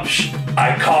 "Grumsh,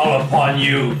 I call upon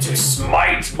you to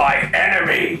smite my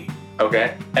enemy."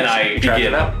 Okay. And I Charge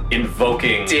begin it up.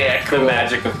 invoking Yeah, the cool.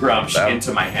 magic of Grumsh I'm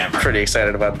into my hammer. Pretty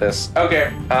excited about this.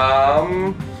 Okay.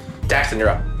 Daxton, you're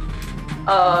up.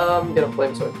 I'm gonna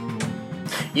flame sword.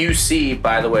 You see,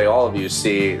 by the way, all of you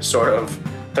see sort of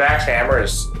Thrak's hammer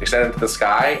is extended to the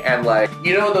sky, and like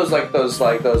you know those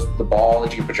the ball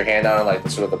that you can put your hand on, and like the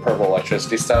sort of the purple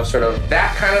electricity stuff, sort of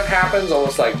that kind of happens,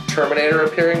 almost like Terminator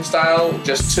appearing style,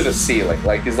 just to the ceiling,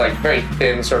 like these like very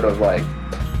thin sort of like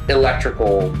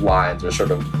electrical lines are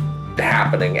sort of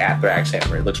happening at Thrak's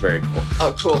hammer. It looks very cool.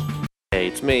 Oh, cool. Hey,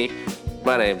 it's me.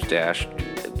 My name's Dash.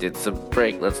 It's a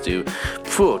break. Let's do.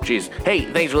 Phew, jeez. Hey,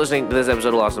 thanks for listening to this episode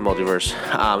of Lost in the Multiverse.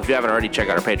 If you haven't already, check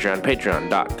out our Patreon,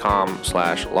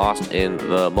 patreon.com/Lost in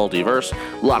the Multiverse.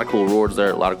 A lot of cool rewards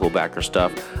there, a lot of cool backer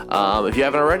stuff. If you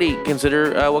haven't already,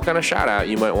 consider what kind of shout out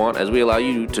you might want as we allow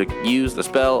you to use the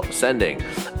spell Sending.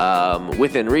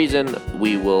 Within reason,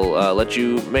 we will let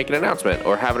you make an announcement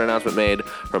or have an announcement made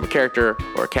from a character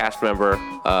or a cast member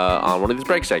on one of these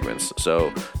break segments.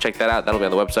 So check that out. That'll be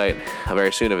on the website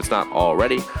very soon if it's not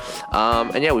already.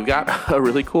 And yeah, we've got a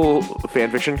really cool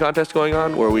fanfiction contest going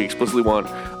on where we explicitly want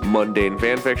mundane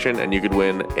fanfiction, and you could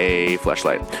win a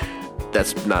fleshlight.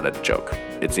 That's not a joke.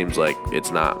 It seems like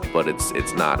it's not, but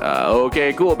it's not.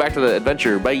 Okay, cool. Back to the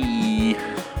adventure. Bye.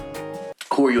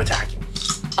 Who are you attacking?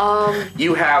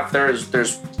 You have there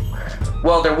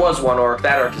was one orc.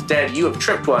 That orc is dead. You have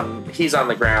tripped one. He's on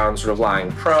the ground, sort of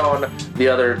lying prone. The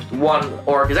other one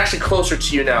orc is actually closer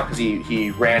to you now because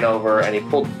he ran over and he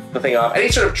pulled the thing off, and he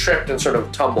sort of tripped and sort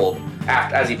of tumbled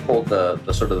as he pulled the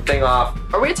sort of the thing off.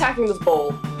 Are we attacking this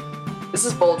bowl? Is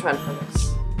this bowl trying to hurt us?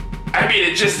 I mean,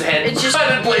 it just It just-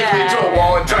 butted Blakely yeah. into a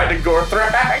wall and tried to gore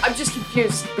Thrak. I'm just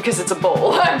confused because it's a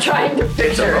bowl. I'm trying to picture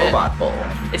It's a robot bull.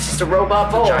 It's just a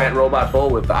robot bowl. Giant robot bull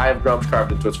with the Eye of Grumsh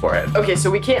carved into its forehead. Okay, so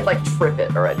we can't like trip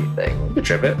it or anything. You can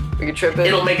trip it. We can trip it.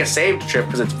 It'll make a save to trip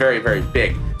because it's very, very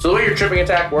big. So the way your tripping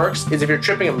attack works is if you're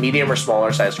tripping a medium or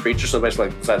smaller sized creature, so basically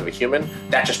like the size of a human,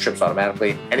 that just trips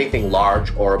automatically. Anything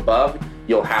large or above,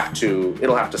 it'll have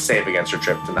to save against your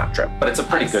trip to not trip. But it's a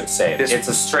pretty good save. This- It's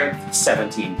a strength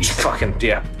 17 DC. Fucking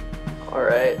yeah. All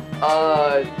right.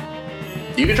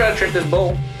 You can try to trick this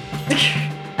bull if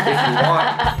you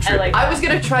want. I like I was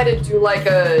gonna try to do like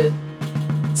a.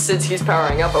 Since he's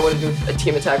powering up, I want to do a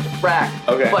team attack with Thrak.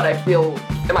 Okay. But I feel,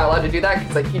 am I allowed to do that?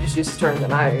 Because like he just used his turn and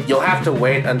then I. You'll have to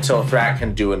wait until Thrak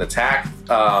can do an attack.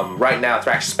 Right now,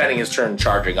 Thrak's spending his turn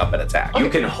charging up an attack. You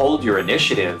can hold your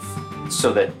initiative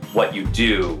so that what you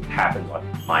do happens on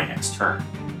my next turn.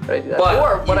 Could I do that? But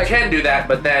or what you I can do that,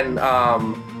 but then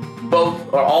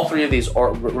both or all three of these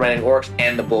remaining orcs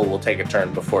and the bull will take a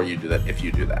turn before you do that. If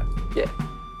you do that, Yeah.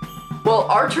 Well,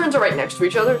 our turns are right next to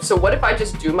each other. So what if I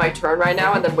just do my turn right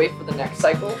now and then wait for the next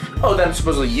cycle? oh, then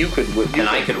supposedly you could. And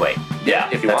I could wait. Yeah,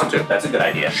 If you that's want a to. good, That's a good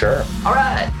idea. Sure. All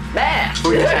right, man.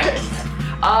 Who are you attacking?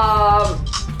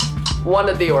 One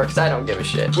of the orcs. I don't give a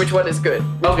shit. Which one is good?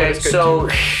 Which one Okay, is good so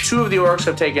too? two of the orcs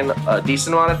have taken a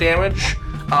decent amount of damage.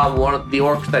 One of the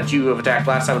orcs that you have attacked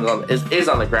last time is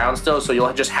on the ground still, so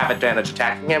you'll just have advantage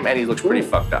attacking him, and he looks pretty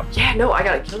fucked up. Yeah, no, I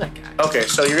gotta kill that guy. Okay,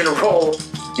 so you're gonna roll.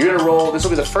 This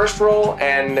will be the first roll,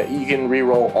 and you can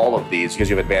re-roll all of these because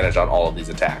you have advantage on all of these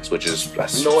attacks, which is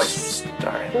Nice.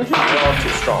 Darn, not too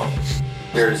strong.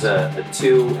 There's a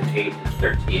 2, an 8, and a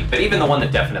 13. But even the one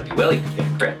that definitely will, you can get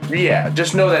a crit. Yeah,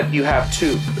 just know that you have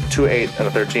 2, 8, and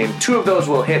a 13. 2 of those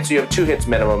will hit, so you have 2 hits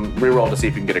minimum. Reroll to see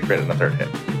if you can get a crit in the third hit.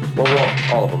 Well, roll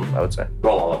all of them, I would say.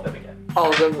 Roll all of them again. All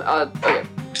of them. Okay.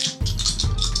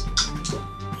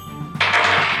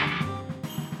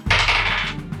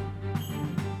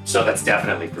 So that's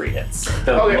definitely 3 hits.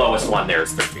 The Okay. lowest one there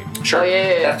is 13. Sure. Oh,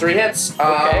 yeah. That's 3 hits.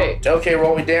 Okay,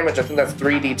 roll me damage. I think that's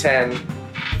 3d10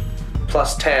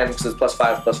 plus 10, because it's plus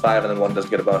 5, and then one doesn't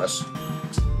get a bonus.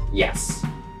 Yes.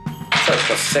 So it's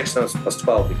plus 6, and it's plus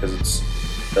 12 because it's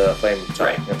the flame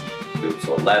type. Right. Yeah.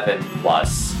 So 11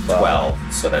 plus 12,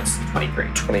 so that's 23.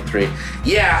 23.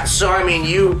 Yeah, so I mean,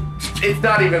 it's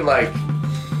not even like,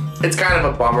 it's kind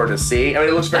of a bummer to see. I mean,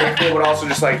 it looks very cool, but also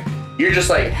just like, you're just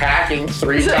like hacking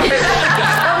 3 times.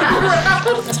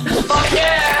 Fuck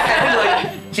yeah! And like,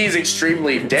 he's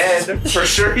extremely dead. For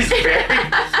sure, he's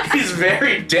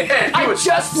very dead. I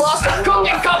just lost a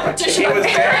cooking competition. He was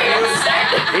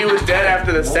dead. He was dead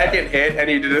after the second hit, and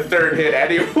he did a third hit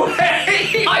anyway.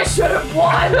 I should have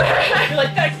won.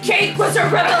 Like that cake was a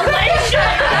revelation.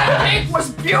 That cake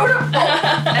was beautiful. And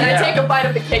I take a bite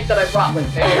of the cake that I brought with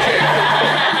me.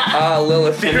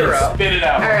 Lilith, you're up. Spit it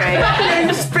out. All right.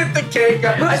 You spit the cake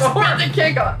up. I spit the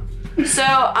cake on. So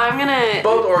I'm gonna.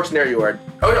 Both orcs near you are.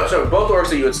 Oh no! So both orcs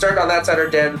that you had started on that side are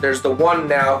dead. There's the one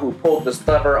now who pulled this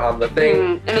lever on the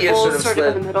thing. And the He is bull is sort of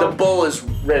in the middle. The bull is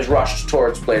rushed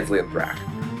towards Bladesley and Thrak.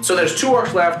 So there's 2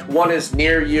 orcs left. One is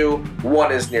near you.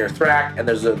 One is near Thrak, and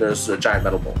there's a giant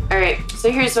metal bull. All right. So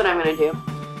here's what I'm gonna do.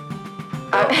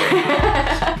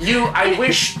 I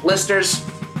wish listeners.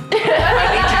 I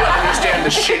need you to understand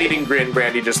the shit-eating grin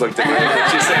Brandy just looked at me.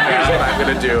 She said, "Here's what I'm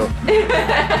gonna do."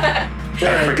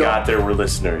 I forgot there were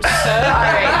listeners. All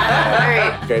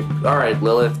right. Okay. All right,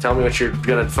 Lilith. Tell me what you're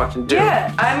gonna fucking do.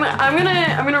 Yeah, I'm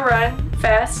gonna run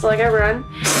fast like I run.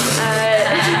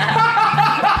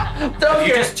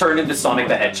 You just turned into Sonic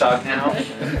the Hedgehog now?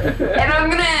 And I'm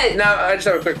gonna. Now, I just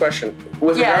have a quick question.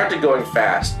 With Yeah. regard to going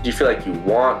fast, do you feel like you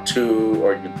want to,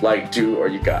 or you'd like to, or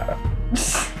you gotta?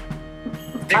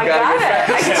 You I gotta got get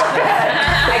it.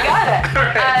 fast. I got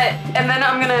it. And then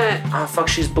I'm gonna. Oh fuck,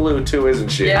 she's blue too, isn't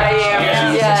she? Yeah. I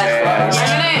am. Jesus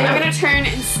Yeah. I'm gonna turn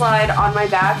and slide on my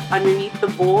back underneath the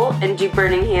bull and do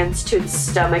burning hands to its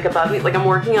stomach above me, like I'm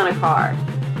working on a car.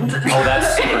 Oh,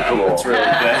 that's super cool. That's really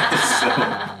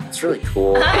It's really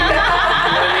cool. I'm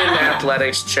gonna need an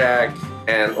athletics check,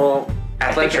 and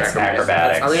athletics it's check.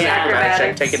 acrobatics. I'll need an acrobatics check.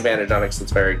 Acrobatics. Take advantage on it because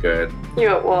it's very good.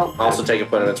 Well. Also take a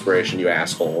point of inspiration, you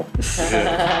asshole.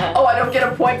 Oh, I don't get a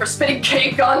point for spitting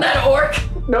cake on that orc.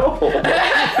 No,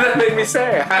 that made me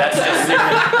say. That's just All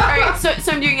right.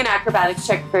 So I'm doing an acrobatics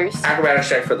check first. Acrobatics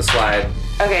check for the slide.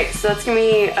 Okay. So that's gonna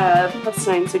be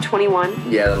 +9, so 21.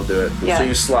 Yeah, that'll do it. Yeah. So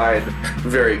you slide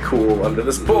very cool under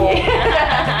this bowl.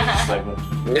 Yeah,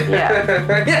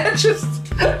 just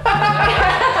put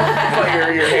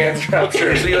your hands around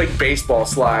her. So you like baseball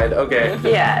slide. Okay.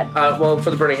 Yeah. Well,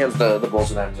 for the burning hands, the bulls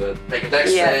would have to make a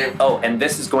dex save. Oh, and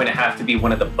this is going to have to be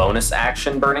one of the bonus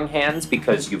action burning hands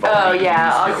because you've already Oh yeah.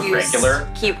 used I'll your use regular.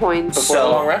 key points. Before the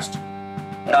long rest.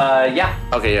 Yeah,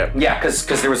 Okay, yeah. yeah, because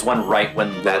there was one right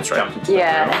when That's right. jumped into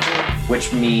Yeah. the room,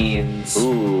 which means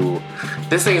Ooh,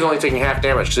 this thing is only taking half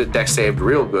damage because it dex saved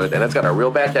real good, and it's got a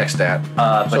real bad dex stat.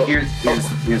 But So- here's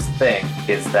the thing: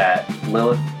 is that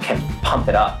Lilith can pump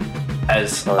it up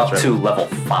as Oh, that's up to level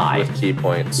 5. With key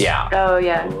points. Yeah, Oh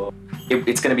yeah.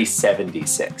 it's going to be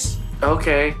 76.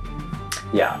 Okay.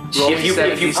 Yeah, Roll if you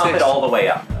 76. pump it all the way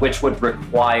up, which would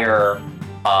require.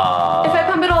 If I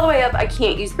pump it all the way up, I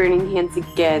can't use burning hands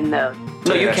again though.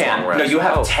 No, you Next can. long rest. No, you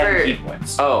have Oh. 10 For- key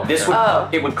points. Oh, This okay. would Oh.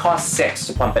 it would cost 6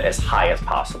 to pump it as high as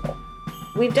possible.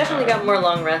 We've definitely got more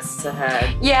long rests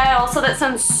ahead. Yeah. Also, that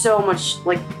sounds so much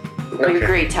like a Okay.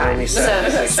 great time. So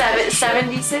 76.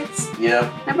 76.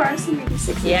 Yep. I borrow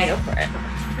 76. Yeah, go for it.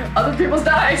 Other people's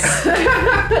dice.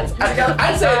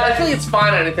 I'd say I feel it's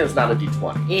fine on anything that's not a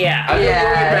d20. Yeah. I feel Yeah.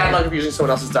 really bad luck if using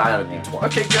someone else's die on a d20.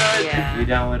 Okay, good. Yeah. You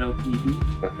down with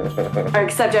OPD?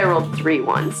 Except I rolled 3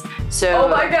 ones. So Oh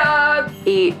my god.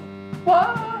 8,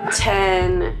 What?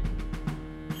 10.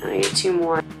 I get 2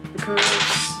 more.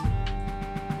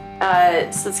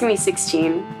 So it's gonna be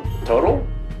 16. Total?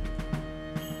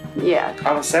 Yeah.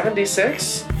 On a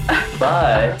 76? But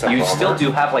That's a you bummer. still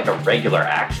do have like a regular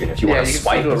action if you want to can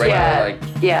swipe. still do a regular,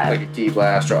 Yeah. Yeah. like a key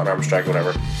blast or an armor strike or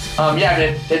whatever. Yeah,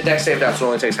 it dex saved out, so it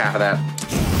only takes half of that.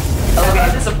 Oh,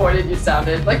 how disappointed you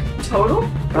sounded. Like, total?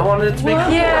 I wanted it to be cool.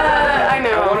 Yeah, I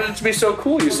know. I wanted it to be so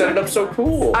cool. You set it up so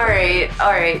cool. All right.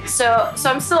 So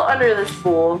I'm still under this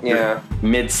pool, Yeah.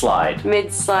 Mid slide.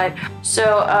 mid slide.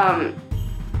 So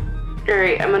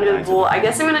Alright, I'm gonna do the bull. I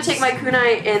guess I'm gonna take my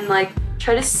kunai and like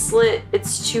try to slit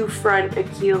its two front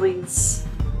Achilles.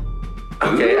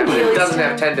 Okay, I mean, it doesn't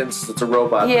have tendons. It's a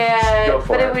robot. Yeah, Go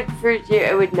for but it.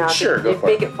 it would not. Sure, go It'd for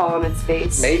make it. it fall on its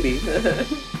face. Maybe.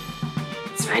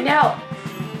 Let's find out.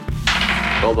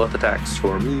 Roll both attacks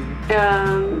for me.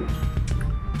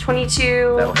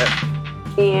 22 That'll hit.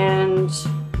 and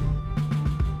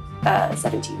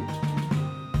 17.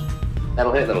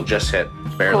 That'll hit. That'll just hit.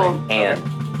 Barely. Cool. And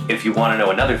if you want to know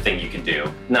another thing you can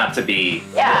do, not to be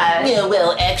Yeah.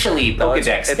 well, actually, No,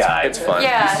 Pokedex guy. It's fun.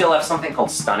 Yeah. You still have something called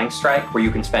Stunning Strike, where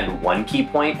you can spend 1 key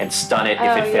point and stun it if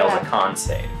Oh, it fails yeah. a con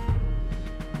save.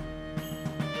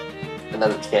 And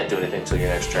then it can't do anything until your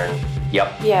next turn.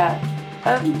 Yep. Yeah.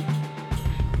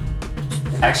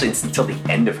 Actually, it's until the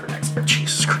end of her next turn.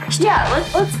 Jesus Christ. Yeah,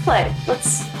 let's play.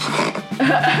 Let's.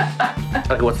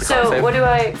 Okay, what's the con So save? what do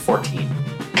I? 14.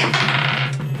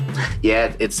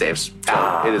 Yeah, it saves. So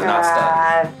Ah. it is not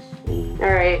stunned. All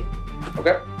right.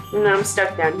 Okay. No, I'm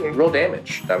stuck down here. Roll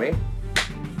damage, dummy.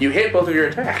 You hit both of your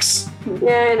attacks.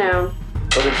 Yeah, I know.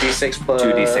 Roll a d6 plus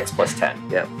 2d6 plus 10.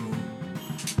 Yep.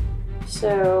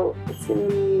 So it's gonna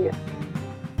be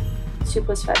 2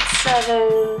 plus 5 is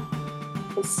 7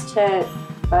 plus 10.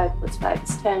 5 plus 5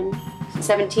 is 10.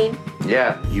 17.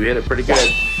 Yeah, you hit it pretty good.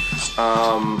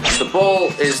 The bull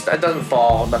that doesn't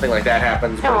fall, nothing like that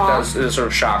happens, but Aw. it is sort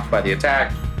of shocked by the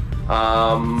attack.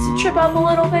 Does it trip up a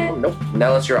little bit? Nope.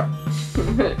 Nellis, you're up.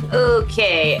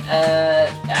 Okay,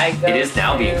 I go It is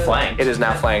now being to- flanked. It is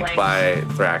now flanked by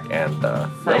Thrak and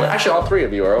Fine. actually all three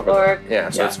of you are over there. Orc. Yeah,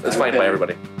 so Yeah, it's flanked by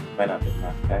everybody. Might not be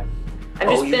enough. Okay. I've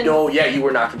just been. you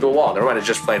were knocked into a wall. Never mind, it's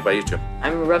just flanked by you two.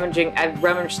 I'm rummaging. I've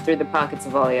rummaged through the pockets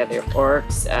of all the other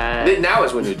orcs. Now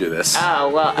is when you do this. Oh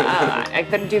well, I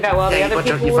couldn't do that while the other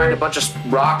people you were. find a bunch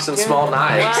of rocks and small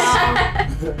knives.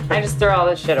 Well, I just throw all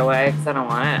this shit away because I don't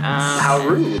want it. How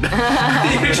rude.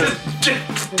 You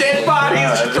just dead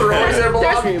bodies, throwing their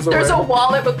belongings There's away. a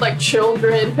wallet with like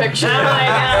children pictures. Oh my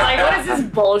god! Like what is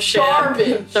this bullshit?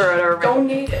 Garbage. Throw it over. Don't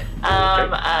need it. All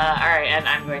right, and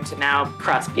I'm going to now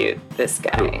prosecute this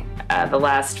guy, the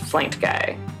last flanked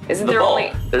guy. Isn't The there bull.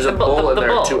 only There's a the bull and the there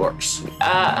are bull. 2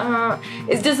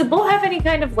 orcs. Does the bull have any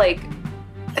kind of like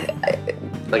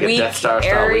Like a weak Death Star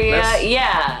style area? weakness.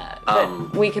 Yeah,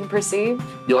 that we can perceive.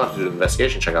 You'll have to do an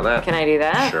investigation check on that. Can I do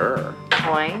that? Sure.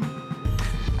 Point.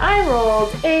 I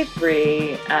rolled a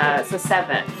 3, so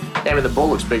 7. I mean, the bull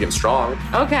looks big and strong.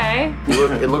 Okay.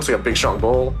 It looks like a big, strong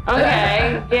bull.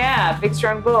 Okay. Yeah, big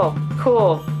strong bull.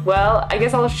 Cool. Well, I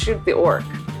guess I'll shoot the orc.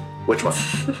 Which one?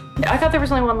 I thought there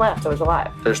was only one left that was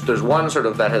alive. There's one sort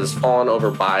of that has fallen over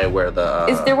by where the.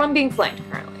 Is there one being flanked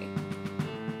currently?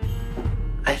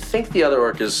 I think the other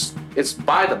orc it's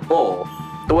by the bull.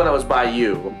 The one that was by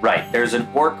you. Right, there's an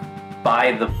orc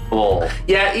by the bull.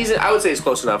 Yeah, I would say it's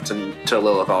close enough to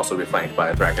Lilith also be flanked by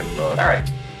a dragon. All right.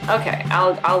 Okay,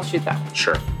 I'll shoot that one.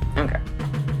 Sure. Okay.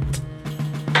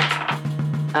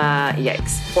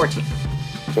 Yikes. 14.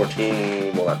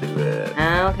 14 will not do it.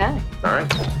 Okay. All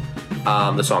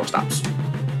right. The song stops.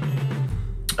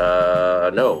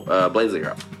 No. Blazely,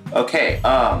 you're up. Okay.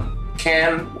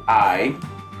 Can I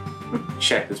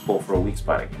check this bull for a weak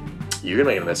spot again? You can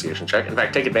make an investigation check. In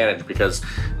fact, take advantage because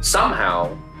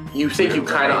somehow you think you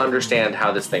kind of understand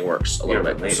how this thing works a little You're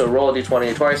bit. related. So roll a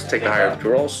d20 twice, take the higher of the 2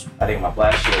 rolls. I think my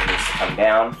blast shield needs to come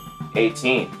down.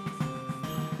 18.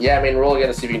 Yeah, I mean, roll again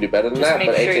to see if you can do better than Just that. make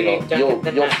But sure 18, you don't you'll get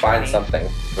the you'll nat find 20. something.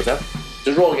 What's that?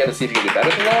 Just roll again to see if you can do better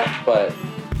than that. But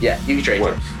yeah, you can trade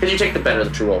Works. because you take the better of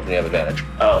the 2 rolls when you have advantage.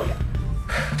 Oh yeah.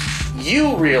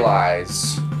 You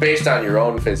realize, based on your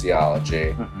own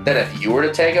physiology, that if you were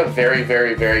to take a very,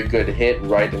 very, very good hit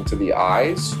right into the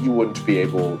eyes, you wouldn't be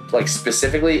able, like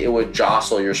specifically, it would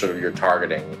jostle your sort of your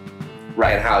targeting,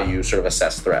 right, and how you sort of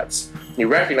assess threats. You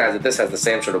recognize that this has the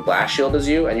same sort of blast shield as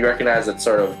you, and you recognize that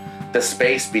sort of the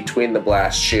space between the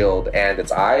blast shield and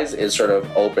its eyes is sort of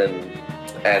open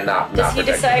and not Does he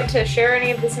protected. decide to share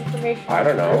any of this information? I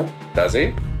don't know. Does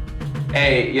he?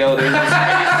 Hey, yo,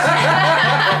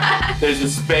 there's a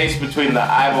space between the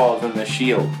eyeballs and the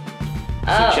shield. So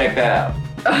Oh. check that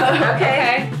out.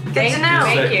 Okay. Good to know.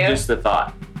 Thank you. Just a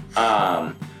thought.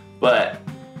 But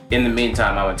in the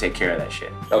meantime, I'm gonna take care of that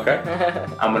shit. Okay.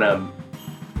 I'm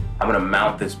gonna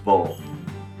mount this bull.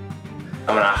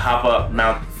 I'm gonna hop up,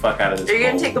 mount the fuck out of this Are you bull.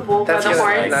 gonna take the bull by That's the just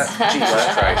horns? not- Jesus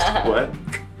Christ.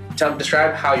 What?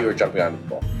 Describe how you were jumping onto the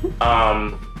bull.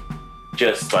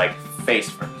 Just like face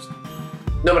first.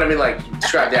 No, but I mean, like,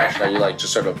 describe the action. Are you like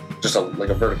just sort of like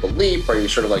a vertical leap? Or are you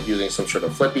sort of like using some sort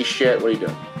of flippy shit? What are you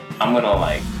doing? I'm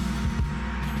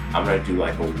gonna do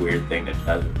like a weird thing that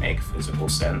doesn't make physical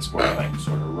sense where I like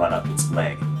sort of run up its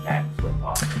leg and back flip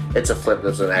off. It's a flip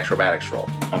that's an acrobatics roll.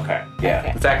 Okay.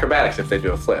 Yeah. It's acrobatics if they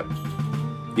do a flip.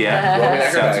 Yeah. Roll me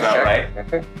an Sounds acrobatics about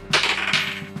check. right.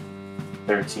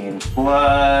 13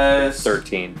 plus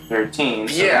 13. 13.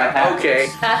 So Yeah, that okay.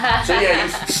 happens. So yeah, you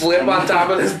flip on top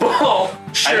of this ball.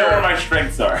 I know where my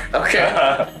strengths are. Okay.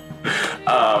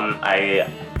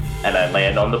 I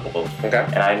land on the bull. Okay.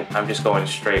 And I'm just going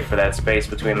straight for that space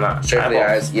between the Straight for the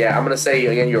eyeballs. eyes. Yeah, I'm gonna say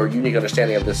again your unique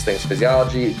understanding of this thing's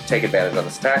physiology. Take advantage on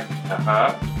this attack.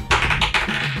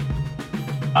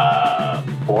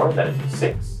 4, that is a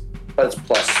 6. But it's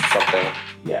plus something.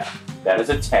 Yeah. That is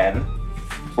a 10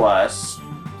 plus.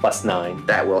 Plus 9.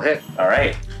 That will hit.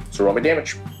 Alright. So roll me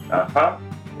damage.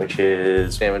 Which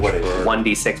is Damage what is for- it?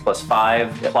 1d6 plus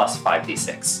 5 plus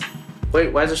 5d6.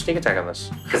 Wait, why is there sneak attack on this?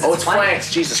 Because Oh, it's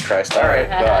flanks. Jesus Christ. All right.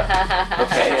 God.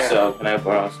 Okay, Yeah. so can I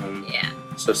borrow some? Yeah.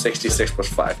 So 66 plus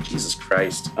 5. Jesus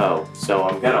Christ. Oh, so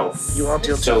I'm gonna. You want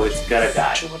to So it's gonna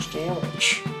die. too much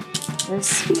damage. There's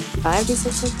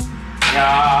 5d6 again?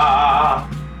 Yeah.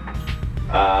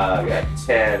 I got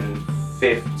 10,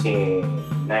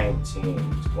 15,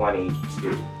 19,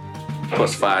 22.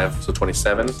 Plus 5, so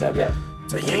 27. Yeah.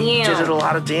 So yeah, you did it a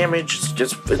lot of damage.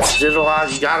 It's did a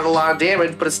lot. You got it a lot of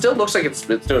damage, but it still looks like it's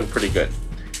doing pretty good.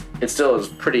 It still is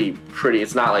pretty.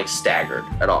 It's not like staggered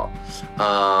at all.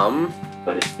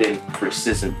 But it's been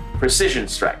precision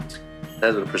strike.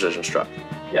 That's a precision struck.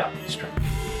 Yeah, strike.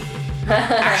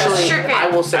 Actually, Sure can. I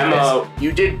will say I'm this: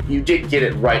 you did get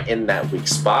it right in that weak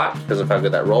spot because of how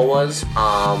good that roll was.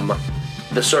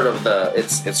 The sort of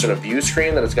it's sort of view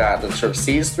screen that it's got that sort of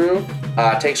sees through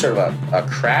takes sort of a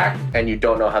crack, and you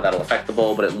don't know how that'll affect the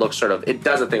bull, but it looks sort of it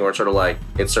does a thing where it's sort of like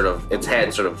its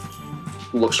head sort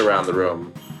of looks around the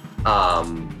room,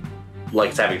 like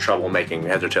it's having trouble making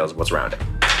heads or tails of what's around it.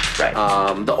 Right.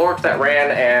 The orc that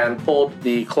ran and pulled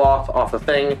the cloth off the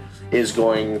thing is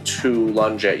going to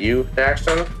lunge at you,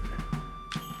 Daxton.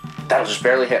 That'll just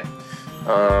barely hit.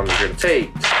 You're gonna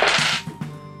take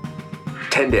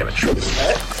 10 damage.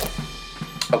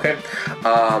 Okay.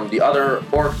 The other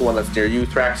orc, the one that's near you,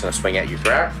 Thrax, is gonna swing at you,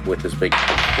 Thrax, with his big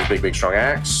strong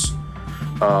axe.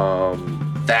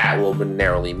 That will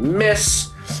narrowly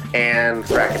miss. And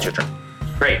Thrax, it's your turn.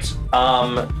 Great.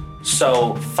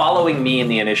 So following me in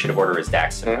the initiative order is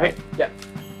Daxton, right? Yeah.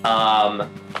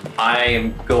 I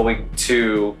am going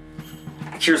to.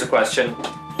 Here's a question: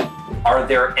 are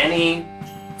there any,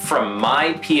 from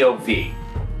my POV,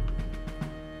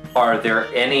 are there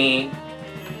any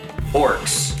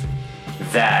orcs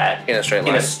that In a straight line.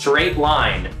 in a straight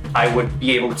line I would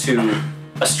be able to?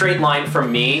 A straight line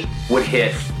from me would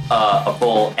hit a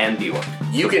bull and the orc.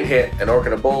 You can hit an orc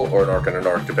and a bull or an orc and an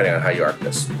orc, depending on how you arc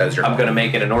this. That is your I'm call. going to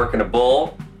make it an orc and a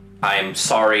bull. I'm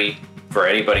sorry for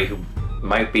anybody who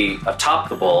might be atop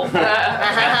the bull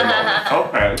at the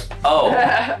moment. Okay. Oh.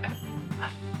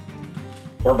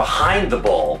 We're behind the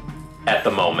bull at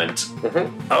the moment.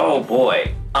 Mhm. Oh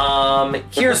boy.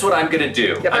 Here's what I'm gonna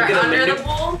do. Yep. I'm Or gonna under the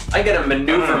bowl? I'm gonna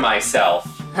maneuver myself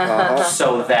Uh-huh.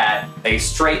 so that a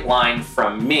straight line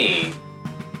from me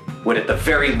would at the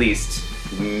very least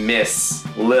miss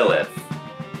Lilith,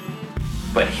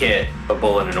 but hit a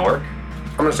bull and an orc.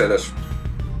 I'm gonna say this.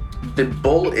 The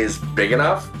bull is big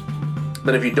enough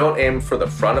that if you don't aim for the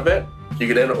front of it, you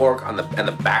can hit an orc on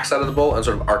the back side of the bull and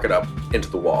sort of arc it up into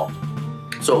the wall.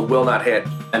 So it will not hit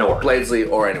An orc.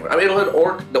 Bladesley or anyone. I mean, it'll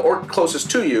hit the orc closest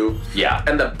to you Yeah.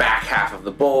 and the back half of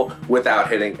the bull without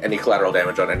hitting any collateral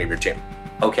damage on any of your team.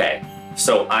 Okay.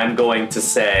 So I'm going to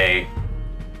say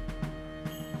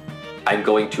I'm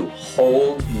going to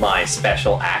hold my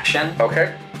special action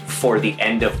Okay. for the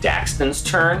end of Daxton's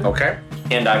turn. Okay.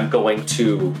 And I'm going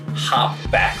to hop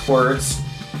backwards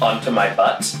onto my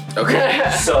butt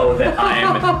Okay. so that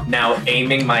I'm now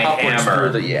aiming my Upwards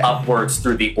hammer through the- yeah. upwards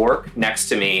through the orc next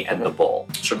to me and the bull.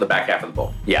 Sort of the back half of the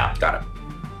bull. Yeah. Got it.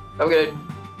 I'm gonna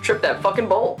trip that fucking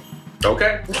bowl.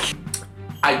 Okay.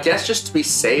 I guess just to be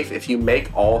safe, if you make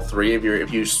all three of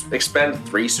if you expend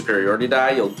 3 superiority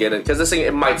die, you'll get it. Because this thing,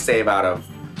 it might save out of.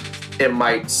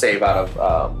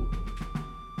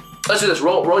 Let's do this.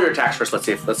 Roll your attacks first. Let's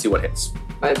see what hits.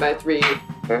 My 3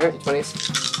 Mhm.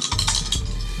 d20s.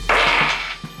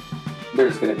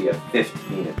 There's going to be a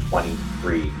 15, a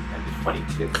 23, and a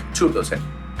 22. 2 of those hit.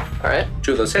 All right.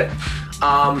 2 of those hit.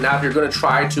 Now, if you're going to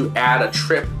try to add a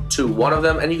trip to one of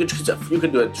them, and you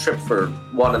can do a trip for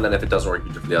one, and then if it doesn't work,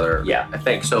 you do it for the other. Yeah. I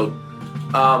think so.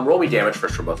 Roll me damage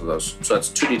first for both of those. So that's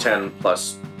 2d10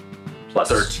 plus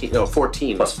 13. No,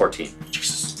 14. Plus 14.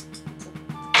 Jesus.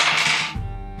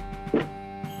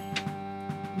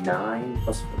 9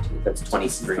 plus 14. That's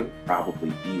 23.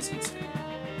 Probably easy.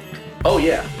 Oh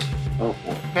yeah. Oh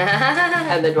boy.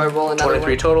 And then do I roll another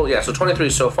 23 one? total. Yeah. So 23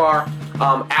 so far.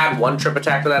 Add 1 trip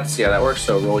attack to that to see how that works.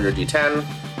 So roll your d10.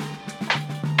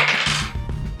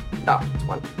 No, it's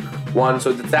 1. 1,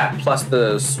 so it's that plus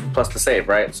the save,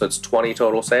 right? So it's 20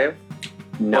 total save?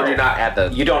 No. Or do you not add the...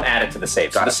 You don't add it to the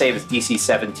save. So Got the it. save is DC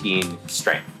 17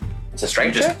 strength. It's a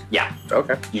strength You just, check? yeah,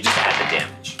 Okay. you just add the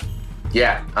damage.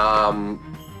 Yeah.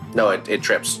 No, it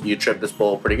trips. You trip this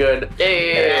bull pretty good. And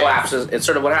it collapses. It's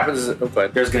sort of what happens is... Oh, go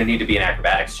ahead. There's going to need to be an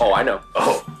acrobatics check. Oh, I know.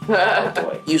 Oh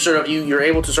boy. You're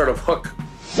able to sort of hook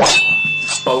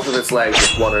both of its legs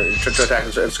with one to attack.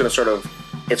 It's going to sort of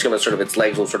its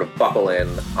legs will sort of buckle in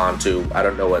onto, I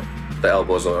don't know what the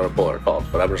elbows on a bull are called,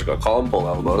 but I'm just going to call them bull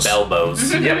elbows.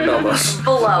 Elbows. Yep, elbows.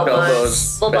 Bull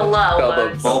Elbows. Bull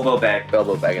elbows. Elbow back.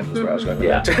 Elbow baggins is where I was going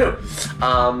Yeah.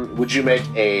 to. Would you make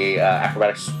a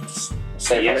acrobatics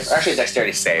save? Yes. Actually,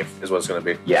 dexterity save is what it's going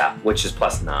to be. Yeah, which is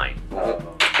 +9.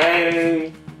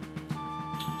 Okay.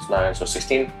 It's 9, so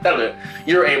 16. That'll do it.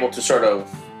 You were able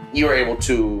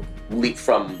to leap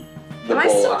from the Am I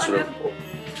bull still and sort under of. the bull?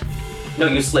 No,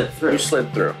 you slid through. You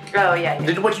slid through. Oh, yeah.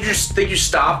 What did you just think you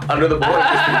stopped under the bull? You've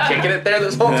just been kicking it there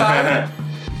this whole time?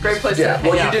 Great place Yeah. to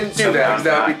Well, hang you out. didn't do that because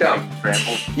that would be dumb.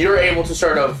 Trampled. You're able to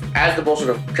sort of, as the bull sort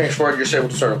of cranks forward, you're able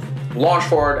to sort of launch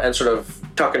forward and sort of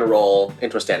tuck and roll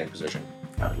into a standing position.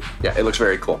 Yeah, it looks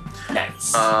very cool.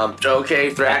 Nice.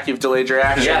 Okay, Thrak, you've delayed your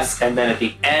action. Yes, and then at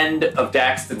the end of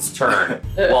Daxton's turn,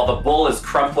 while the bull is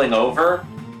crumpling over,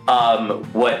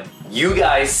 what you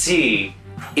guys see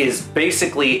is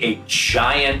basically a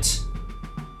giant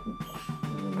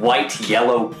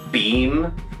white-yellow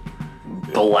beam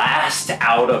blast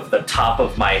out of the top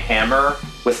of my hammer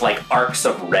with like arcs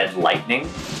of red lightning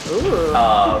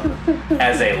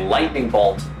as a lightning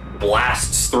bolt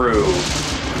blasts through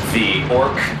the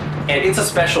orc. And it's a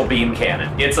special beam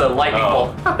cannon. It's a lightning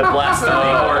bolt that blasts through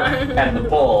the orc and the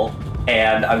bull.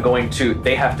 And I'm going to,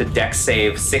 they have to dex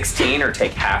save 16 or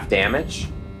take half damage.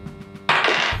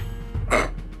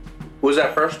 Who was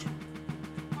that first?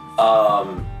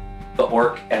 The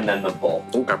orc and then the bull.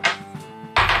 Okay.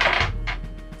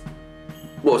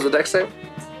 What was the dex save?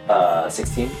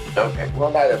 16. Okay,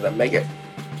 well, neither of them make it.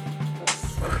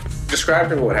 Describe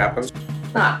to me what happens.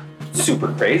 Not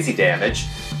super crazy damage,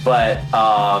 but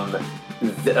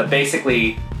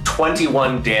basically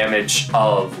 21 damage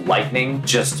of lightning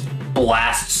just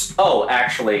blasts. Oh,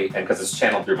 actually, and because it's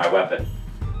channeled through my weapon,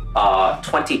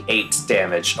 28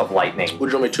 damage of lightning.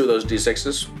 Would you roll me 2 of those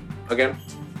d6s again?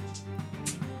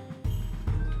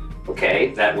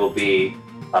 Okay, that will be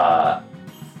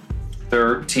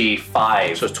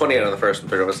 35. So it's 28 on the first and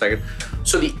 30 on the second.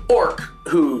 So the orc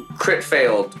who crit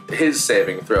failed his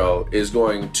saving throw is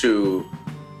going to,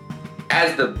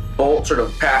 as the bolt sort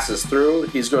of passes through,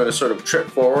 he's going to sort of trip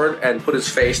forward and put his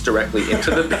face directly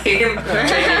into the beam,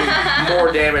 taking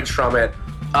more damage from it.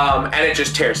 And it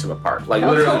just tears him apart. Like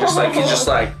literally just like he's just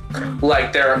like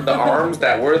the arms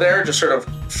that were there just sort of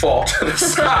fall to the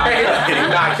side,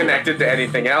 not connected to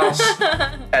anything else.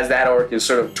 As that orc is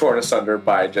sort of torn asunder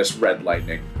by just red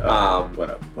lightning. What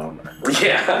a bummer.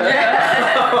 Yeah.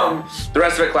 The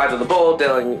rest of it collides with the bull,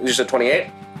 dealing you said 28?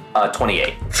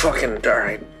 28. Fucking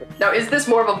darn. Now, is this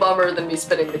more of a bummer than me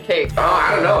spinning the cake? Oh,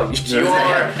 I don't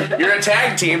know. You're a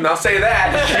tag team, I'll say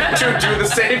that. You two do the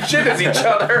same shit as each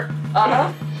other.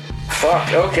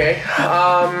 Fuck, okay.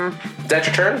 Is that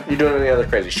your turn? You doing any other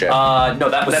crazy shit? No,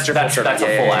 that's That's your full turn. That's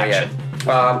a full action.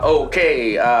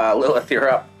 Okay, Lilith,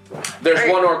 you're up. There's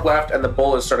one orc left, and the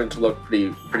bull is starting to look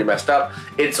pretty messed up.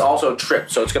 It's also tripped,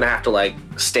 so it's gonna have to like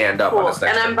stand up on Cool. its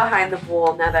next And I'm turn. behind the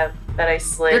bull now that I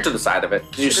slid. You're to the side of it.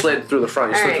 You slid through the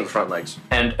front. You slid Alright. through the front legs.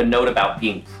 And a note about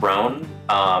being prone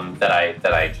that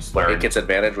I just learned. It gets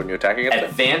advantage when you attack against it.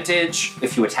 Advantage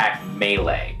if you attack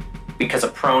melee, because a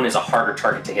prone is a harder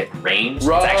target to hit range.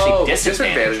 Roll It's actually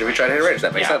disadvantage. disadvantage if you try to hit range.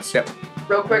 That makes Yeah. sense. Yep.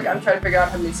 Real quick, I'm trying to figure out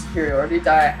how many superiority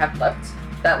die I have left.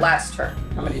 That last turn,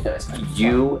 how many dice?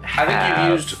 You I have, think you've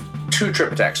used 2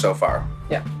 trip attacks so far,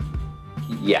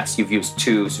 Yes, you've used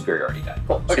 2 superiority die.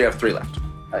 Cool. so you have 3 left.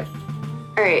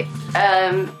 Alright,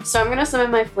 so I'm gonna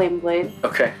summon my Flame Blade,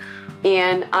 Okay.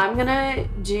 and I'm gonna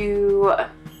do...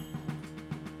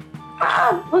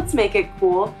 let's make it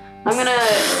cool. I'm gonna...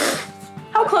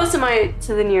 How close am I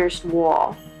to the nearest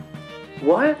wall?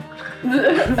 What?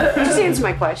 Just answer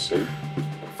my question.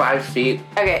 5 feet.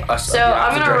 Okay, Us- so the I'm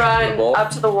opposite gonna direction of the run bull?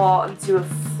 up to the wall and do a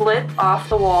flip off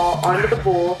the wall onto the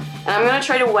bull, and I'm gonna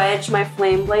try to wedge my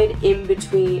Flame Blade in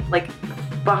between, like,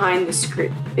 behind the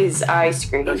screen, his eye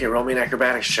screen. Okay, roll me an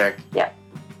acrobatics check.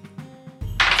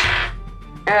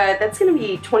 That's gonna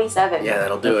be 27. Yeah,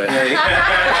 that'll do it.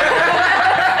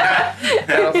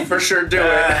 That'll for sure do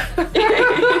it.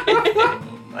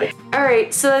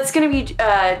 Alright, so that's gonna be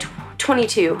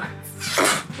 22.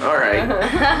 All right.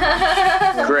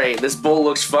 Great. This bull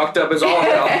looks fucked up as all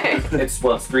hell. It's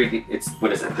 3D. It's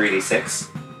what is it? 3d6.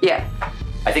 Yeah,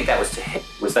 I think that was to hit.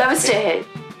 Was that? that was to hit.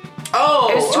 Oh,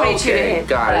 It was 22 to okay. hit.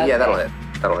 Got it. Yeah, that'll Okay.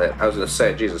 hit. That'll hit. I was gonna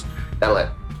say, Jesus, that'll hit.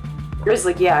 Grizz's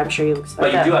like, yeah, I'm sure he looks.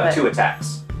 But fucked you do up, have 2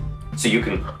 attacks, so you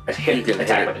can hit. You can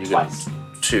attack hit it. with it You can twice.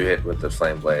 2 hit with the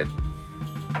flame blade.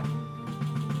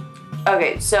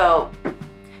 Okay, so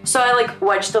I like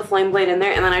wedge the flame blade in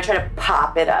there, and then I try to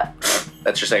pop it up.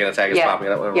 That's your second attack is Yeah. popping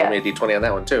it up. Yeah. Roll me a d20 on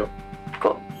that one too.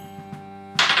 Cool.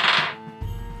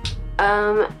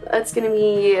 That's gonna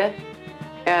be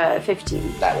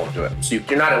 15. That won't do it. So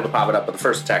you're not able to pop it up, but the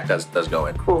first attack does go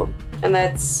in. Cool. And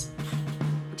that's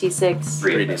D6.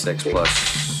 3d6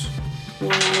 plus.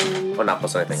 1, Well, not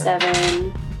plus anything.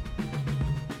 7,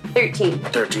 13.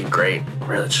 13, great.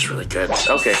 Really, it's just really good.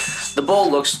 Okay, the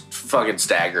bull looks fucking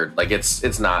staggered. Like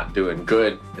it's not doing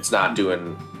good. It's not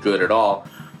doing good at all.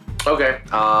 Okay,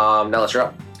 now let's you're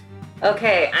up.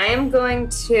 Okay, I am going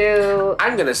to.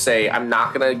 I'm gonna say I'm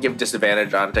not gonna give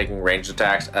disadvantage on taking ranged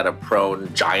attacks at a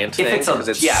prone giant If thing it's a- because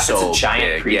it's yeah, if it's so a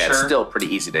giant big. Yeah, it's creature- still pretty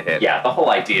easy to hit. Yeah, the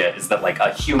whole idea is that like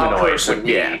a humanoid person, would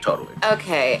be. yeah, totally.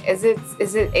 Okay, is it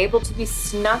able to be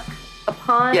snuck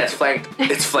upon? Yeah, it's flanked.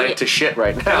 It's flanked to shit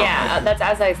right now. Yeah, that's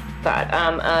as I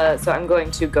thought. So I'm going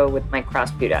to go with my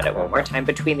crossbow at it one more time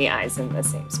between the eyes in the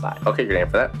same spot. Okay, you're gonna aim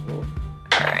for that.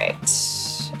 All right.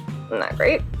 Not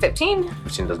great. 15.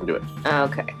 15 doesn't do it.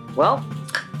 Okay. Well,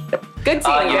 good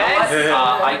seeing You you know what?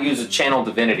 guys. I use a channel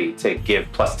divinity to give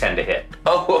plus 10 to hit.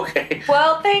 Oh, okay.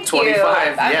 Well, thank 25. you. Yeah,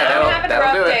 I'm having a that'll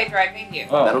rough do it. day dragging you.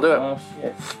 That'll do it. Oh,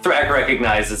 shit. Thrag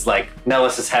recognizes like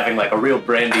Nellis is having like a real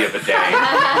brandy of a day.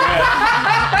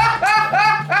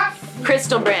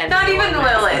 Crystal brand. Not even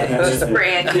Lilith, just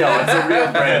Brand. Yo, it's a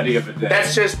real brandy of a day.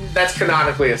 That's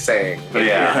canonically a saying.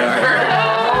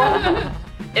 Yeah.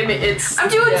 I mean, it's. I'm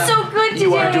doing so good today,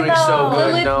 You are doing so though. good.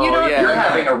 Lilith, No, you don't- yeah. You're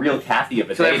having a real Kathy of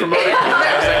a Can I day. promote today. it?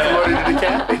 I promoted it to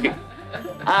Kathy.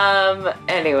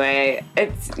 Anyway,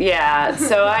 it's yeah.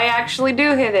 So I actually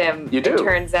do hit him. You do. It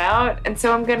turns out, and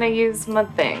so I'm gonna use my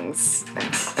things.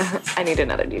 I need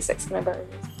another D6. Can I borrow yours?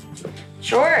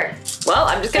 Sure. Well,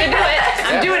 I'm just gonna do it.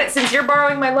 I'm doing it since you're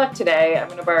borrowing my luck today. I'm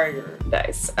gonna borrow your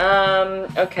dice.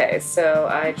 Okay, so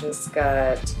I just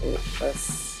got 8 plus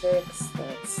 6.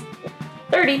 That's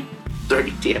 30.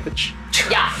 30 damage.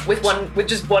 Yeah, with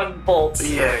just one bolt.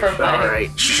 from my,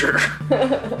 alright, sure.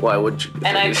 Why would you?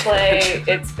 And I play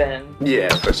It's Been. Yeah,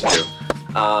 of course you do.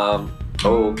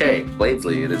 Okay,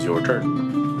 Bladesley, it is your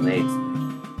turn. Blades.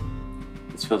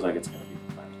 This feels like it's gonna be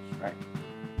flash, right?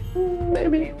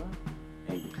 Maybe.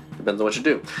 Maybe. Depends on what you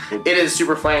do. It is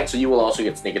super flanked, so you will also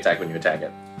get sneak attack when you attack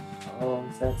it. Oh,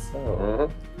 is that so?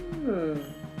 Mm-hmm.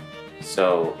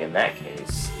 So in that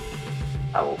case,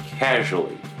 I will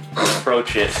casually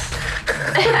approach it.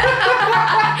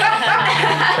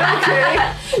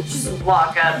 Just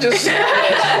walk up. Just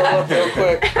pull up real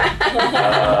quick.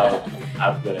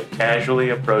 I'm gonna casually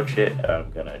approach it, and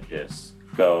I'm gonna just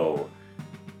go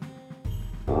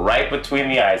right between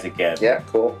the eyes again. Yeah,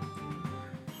 cool.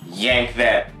 Yank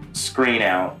that screen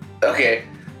out, Okay,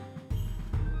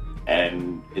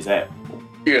 and is that?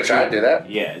 you're gonna try to do that?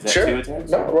 Yeah, is that Sure. 2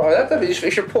 attacks? No, well,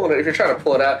 if you're pulling it, if you're trying to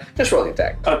pull it out, just roll the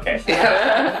attack. Okay,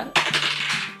 Yeah,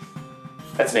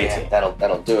 that's an 18.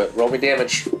 that'll do it. Roll me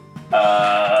damage.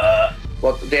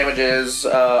 What the damage is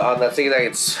on that sneak attack?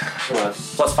 It's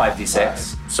Plus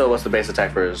 5d6. so. What's the base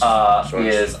attack for his? sword?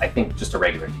 Is I think just a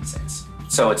regular d6.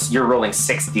 So it's you're rolling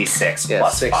 6d6 Yeah,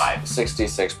 plus 6, 5.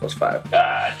 66 plus 5.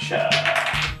 Gotcha.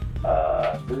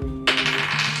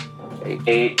 3,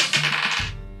 8,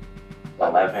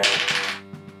 11,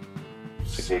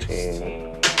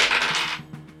 16,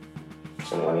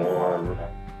 21.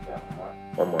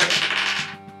 One more.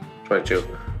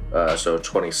 22. So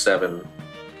 27.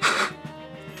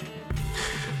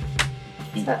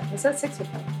 Was that 6 or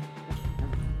 5?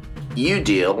 You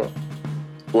deal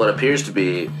what appears to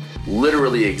be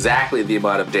literally exactly the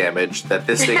amount of damage that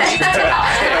this thing needs to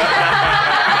die.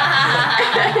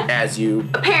 As you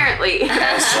Apparently.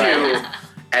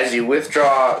 as you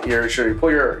withdraw you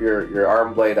pull your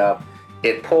arm blade up,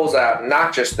 it pulls out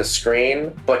not just the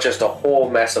screen, but just a whole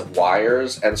mess of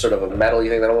wires and sort of a metal-y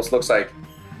thing that almost looks like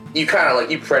you kind of like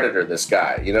you Predator this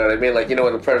guy. You know what I mean? Like, you know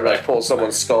when the Predator like pulls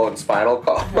someone's skull and spinal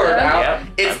cord out? Yeah,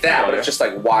 It's I'm that, but familiar. it's just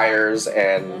like wires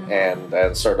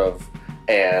and sort of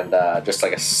just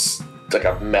like like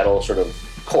a metal sort of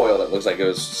coil that looks like it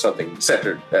was something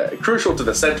centered, crucial to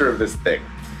the center of this thing.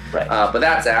 Right. But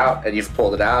that's out, and you've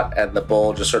pulled it out, and the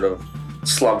bull just sort of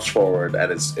slumps forward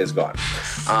and is gone.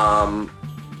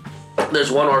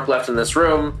 There's one orc left in this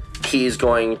room. He's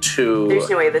going to. There's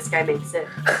no way this guy makes it.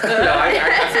 No,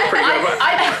 I feel pretty good.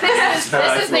 I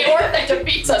This is the orc that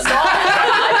defeats us all.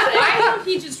 Why don't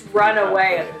he just run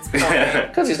away at this point?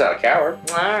 Because he's not a coward.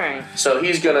 All right. So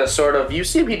he's gonna sort of, you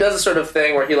see him, he does a sort of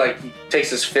thing where he takes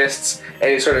his fists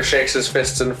and he sort of shakes his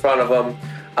fists in front of him.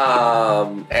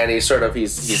 And he's hulking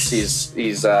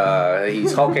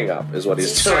up is what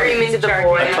he's doing. Scream into the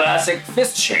void. A classic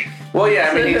fist shake. Well, yeah,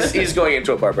 I mean, he's going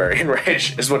into a barbarian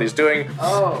rage is what he's doing.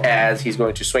 Oh. As he's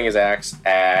going to swing his axe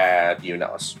at you,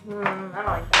 Nellis. I don't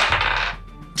like that.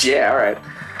 Yeah, all right.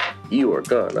 You are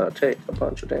gonna take a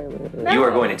bunch of damage. No. You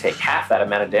are going to take half that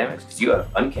amount of damage because you have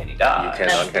uncanny dodge. You can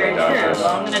That's uncanny very dodge. true.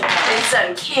 Well, I'm gonna die. It's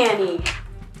uncanny.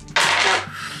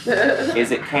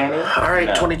 Is it canny? All right,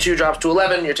 No. 22 drops to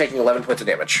 11. You're taking 11 points of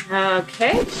damage.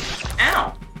 Okay.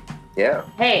 Ow. Yeah.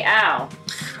 Hey, ow.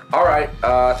 All right,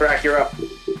 Thrak, you're up.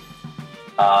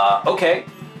 Okay,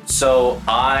 so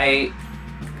I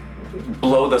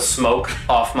blow the smoke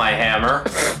off my hammer,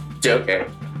 Okay.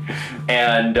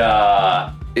 and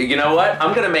you know what?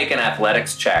 I'm gonna make an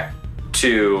athletics check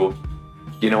to.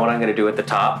 You know what I'm gonna do at the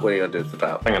top? What are you gonna do at the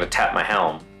top? I'm gonna tap my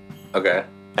helm, Okay.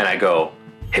 and I go,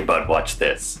 "Hey, bud, watch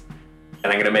this,"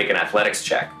 and I'm gonna make an athletics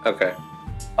check Okay.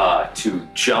 to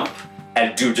jump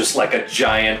and do just like a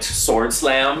giant sword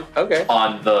slam Okay.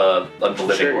 on the living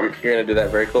Sure, orc. you're gonna do that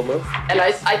very cool move. And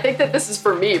I think that this is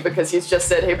for me because he's just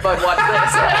said, "Hey, bud, watch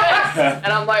this," and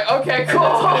I'm like, "Okay, And that's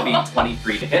gonna cool." be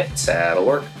 23 to hit. That'll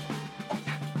work.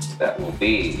 That will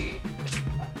be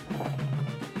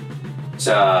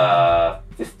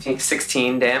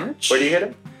 16 damage. Where do you hit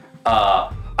him?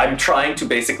 I'm trying to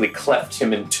basically cleft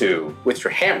him in two With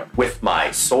your hammer. with my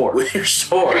sword. With your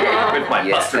sword. With my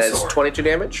Yeah, buster that's sword. 22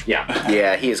 damage. Yeah.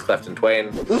 Yeah, he is cleft in twain,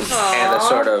 and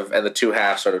the two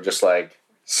halves sort of just like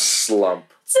slump.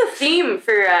 It's a theme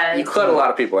for You cut a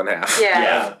lot of people in half.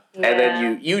 yeah. And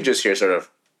then you just hear sort of,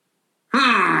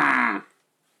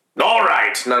 all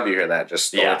right. None of you hear that,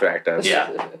 just Yeah. only Thrak does. Yeah.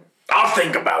 I'll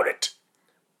think about it.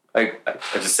 I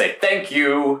just say thank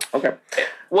you. Okay.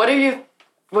 What do you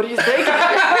think?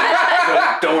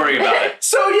 Don't worry about it.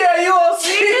 So yeah, you all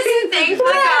see. Doesn't thank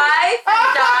the guy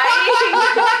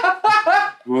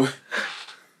for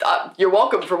dying. You're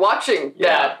welcome for watching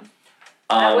that.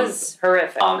 That was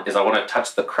horrific. Is I want to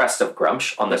touch the crest of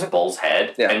Grumsh on this bull's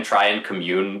head Yeah. and try and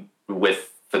commune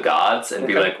with the gods and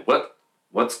be Okay. like,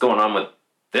 what's going on with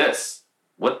this?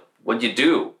 What'd you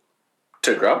do?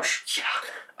 To Grumsh?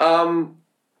 Yeah.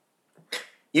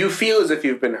 You feel as if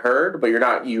you've been heard, but you're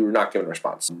not given a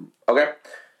response. Okay.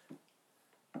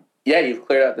 Yeah, you've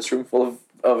cleared out this room full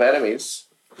of enemies.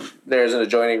 There's an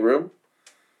adjoining room.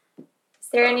 Is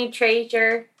there any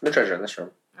treasure? No treasure in this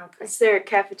room. Is there a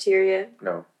cafeteria?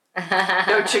 No.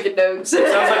 No chicken dogs. Sounds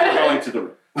like we're going to the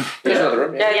room. There's another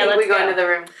room. Yeah, I think let's we go go. into the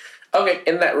room. Okay,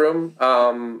 in that room,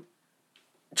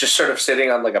 just sort of sitting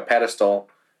on like a pedestal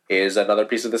is another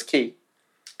piece of this key.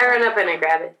 I run up and I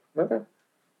grab it. Okay.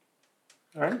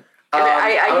 All right. And I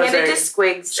hand it to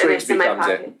Squigs, and Squigs it's in my becomes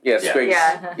pocket. it. Yeah, Yeah. Squigs.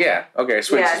 Yeah. Yeah. Okay,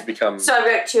 Squigs Yeah. has become. So I've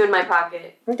got 2 in my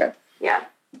pocket. Okay. Yeah.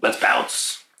 Let's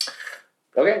bounce.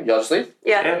 Okay, y'all just leave?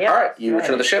 Yeah. Yep. All right, you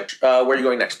return to the ship. Where are you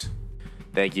going next?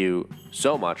 Thank you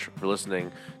so much for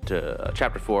listening to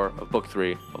Chapter 4 of Book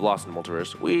 3 of Lost in the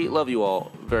Multiverse. We love you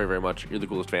all very, very much. You're the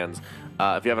coolest fans.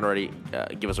 If you haven't already,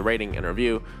 give us a rating and a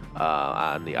review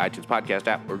on the iTunes Podcast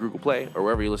app or Google Play or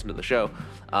wherever you listen to the show.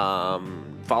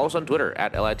 Follow us on Twitter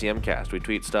at LITMcast. We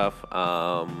tweet stuff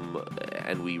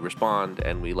and we respond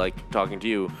and we like talking to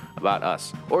you about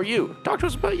us. Or you. Talk to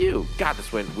us about you. God,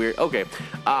 this went weird. Okay.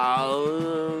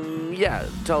 Yeah,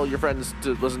 tell your friends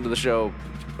to listen to the show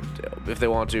if they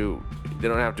want to. They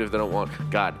don't have to if they don't want.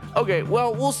 God. Okay,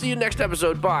 well, we'll see you next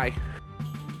episode. Bye.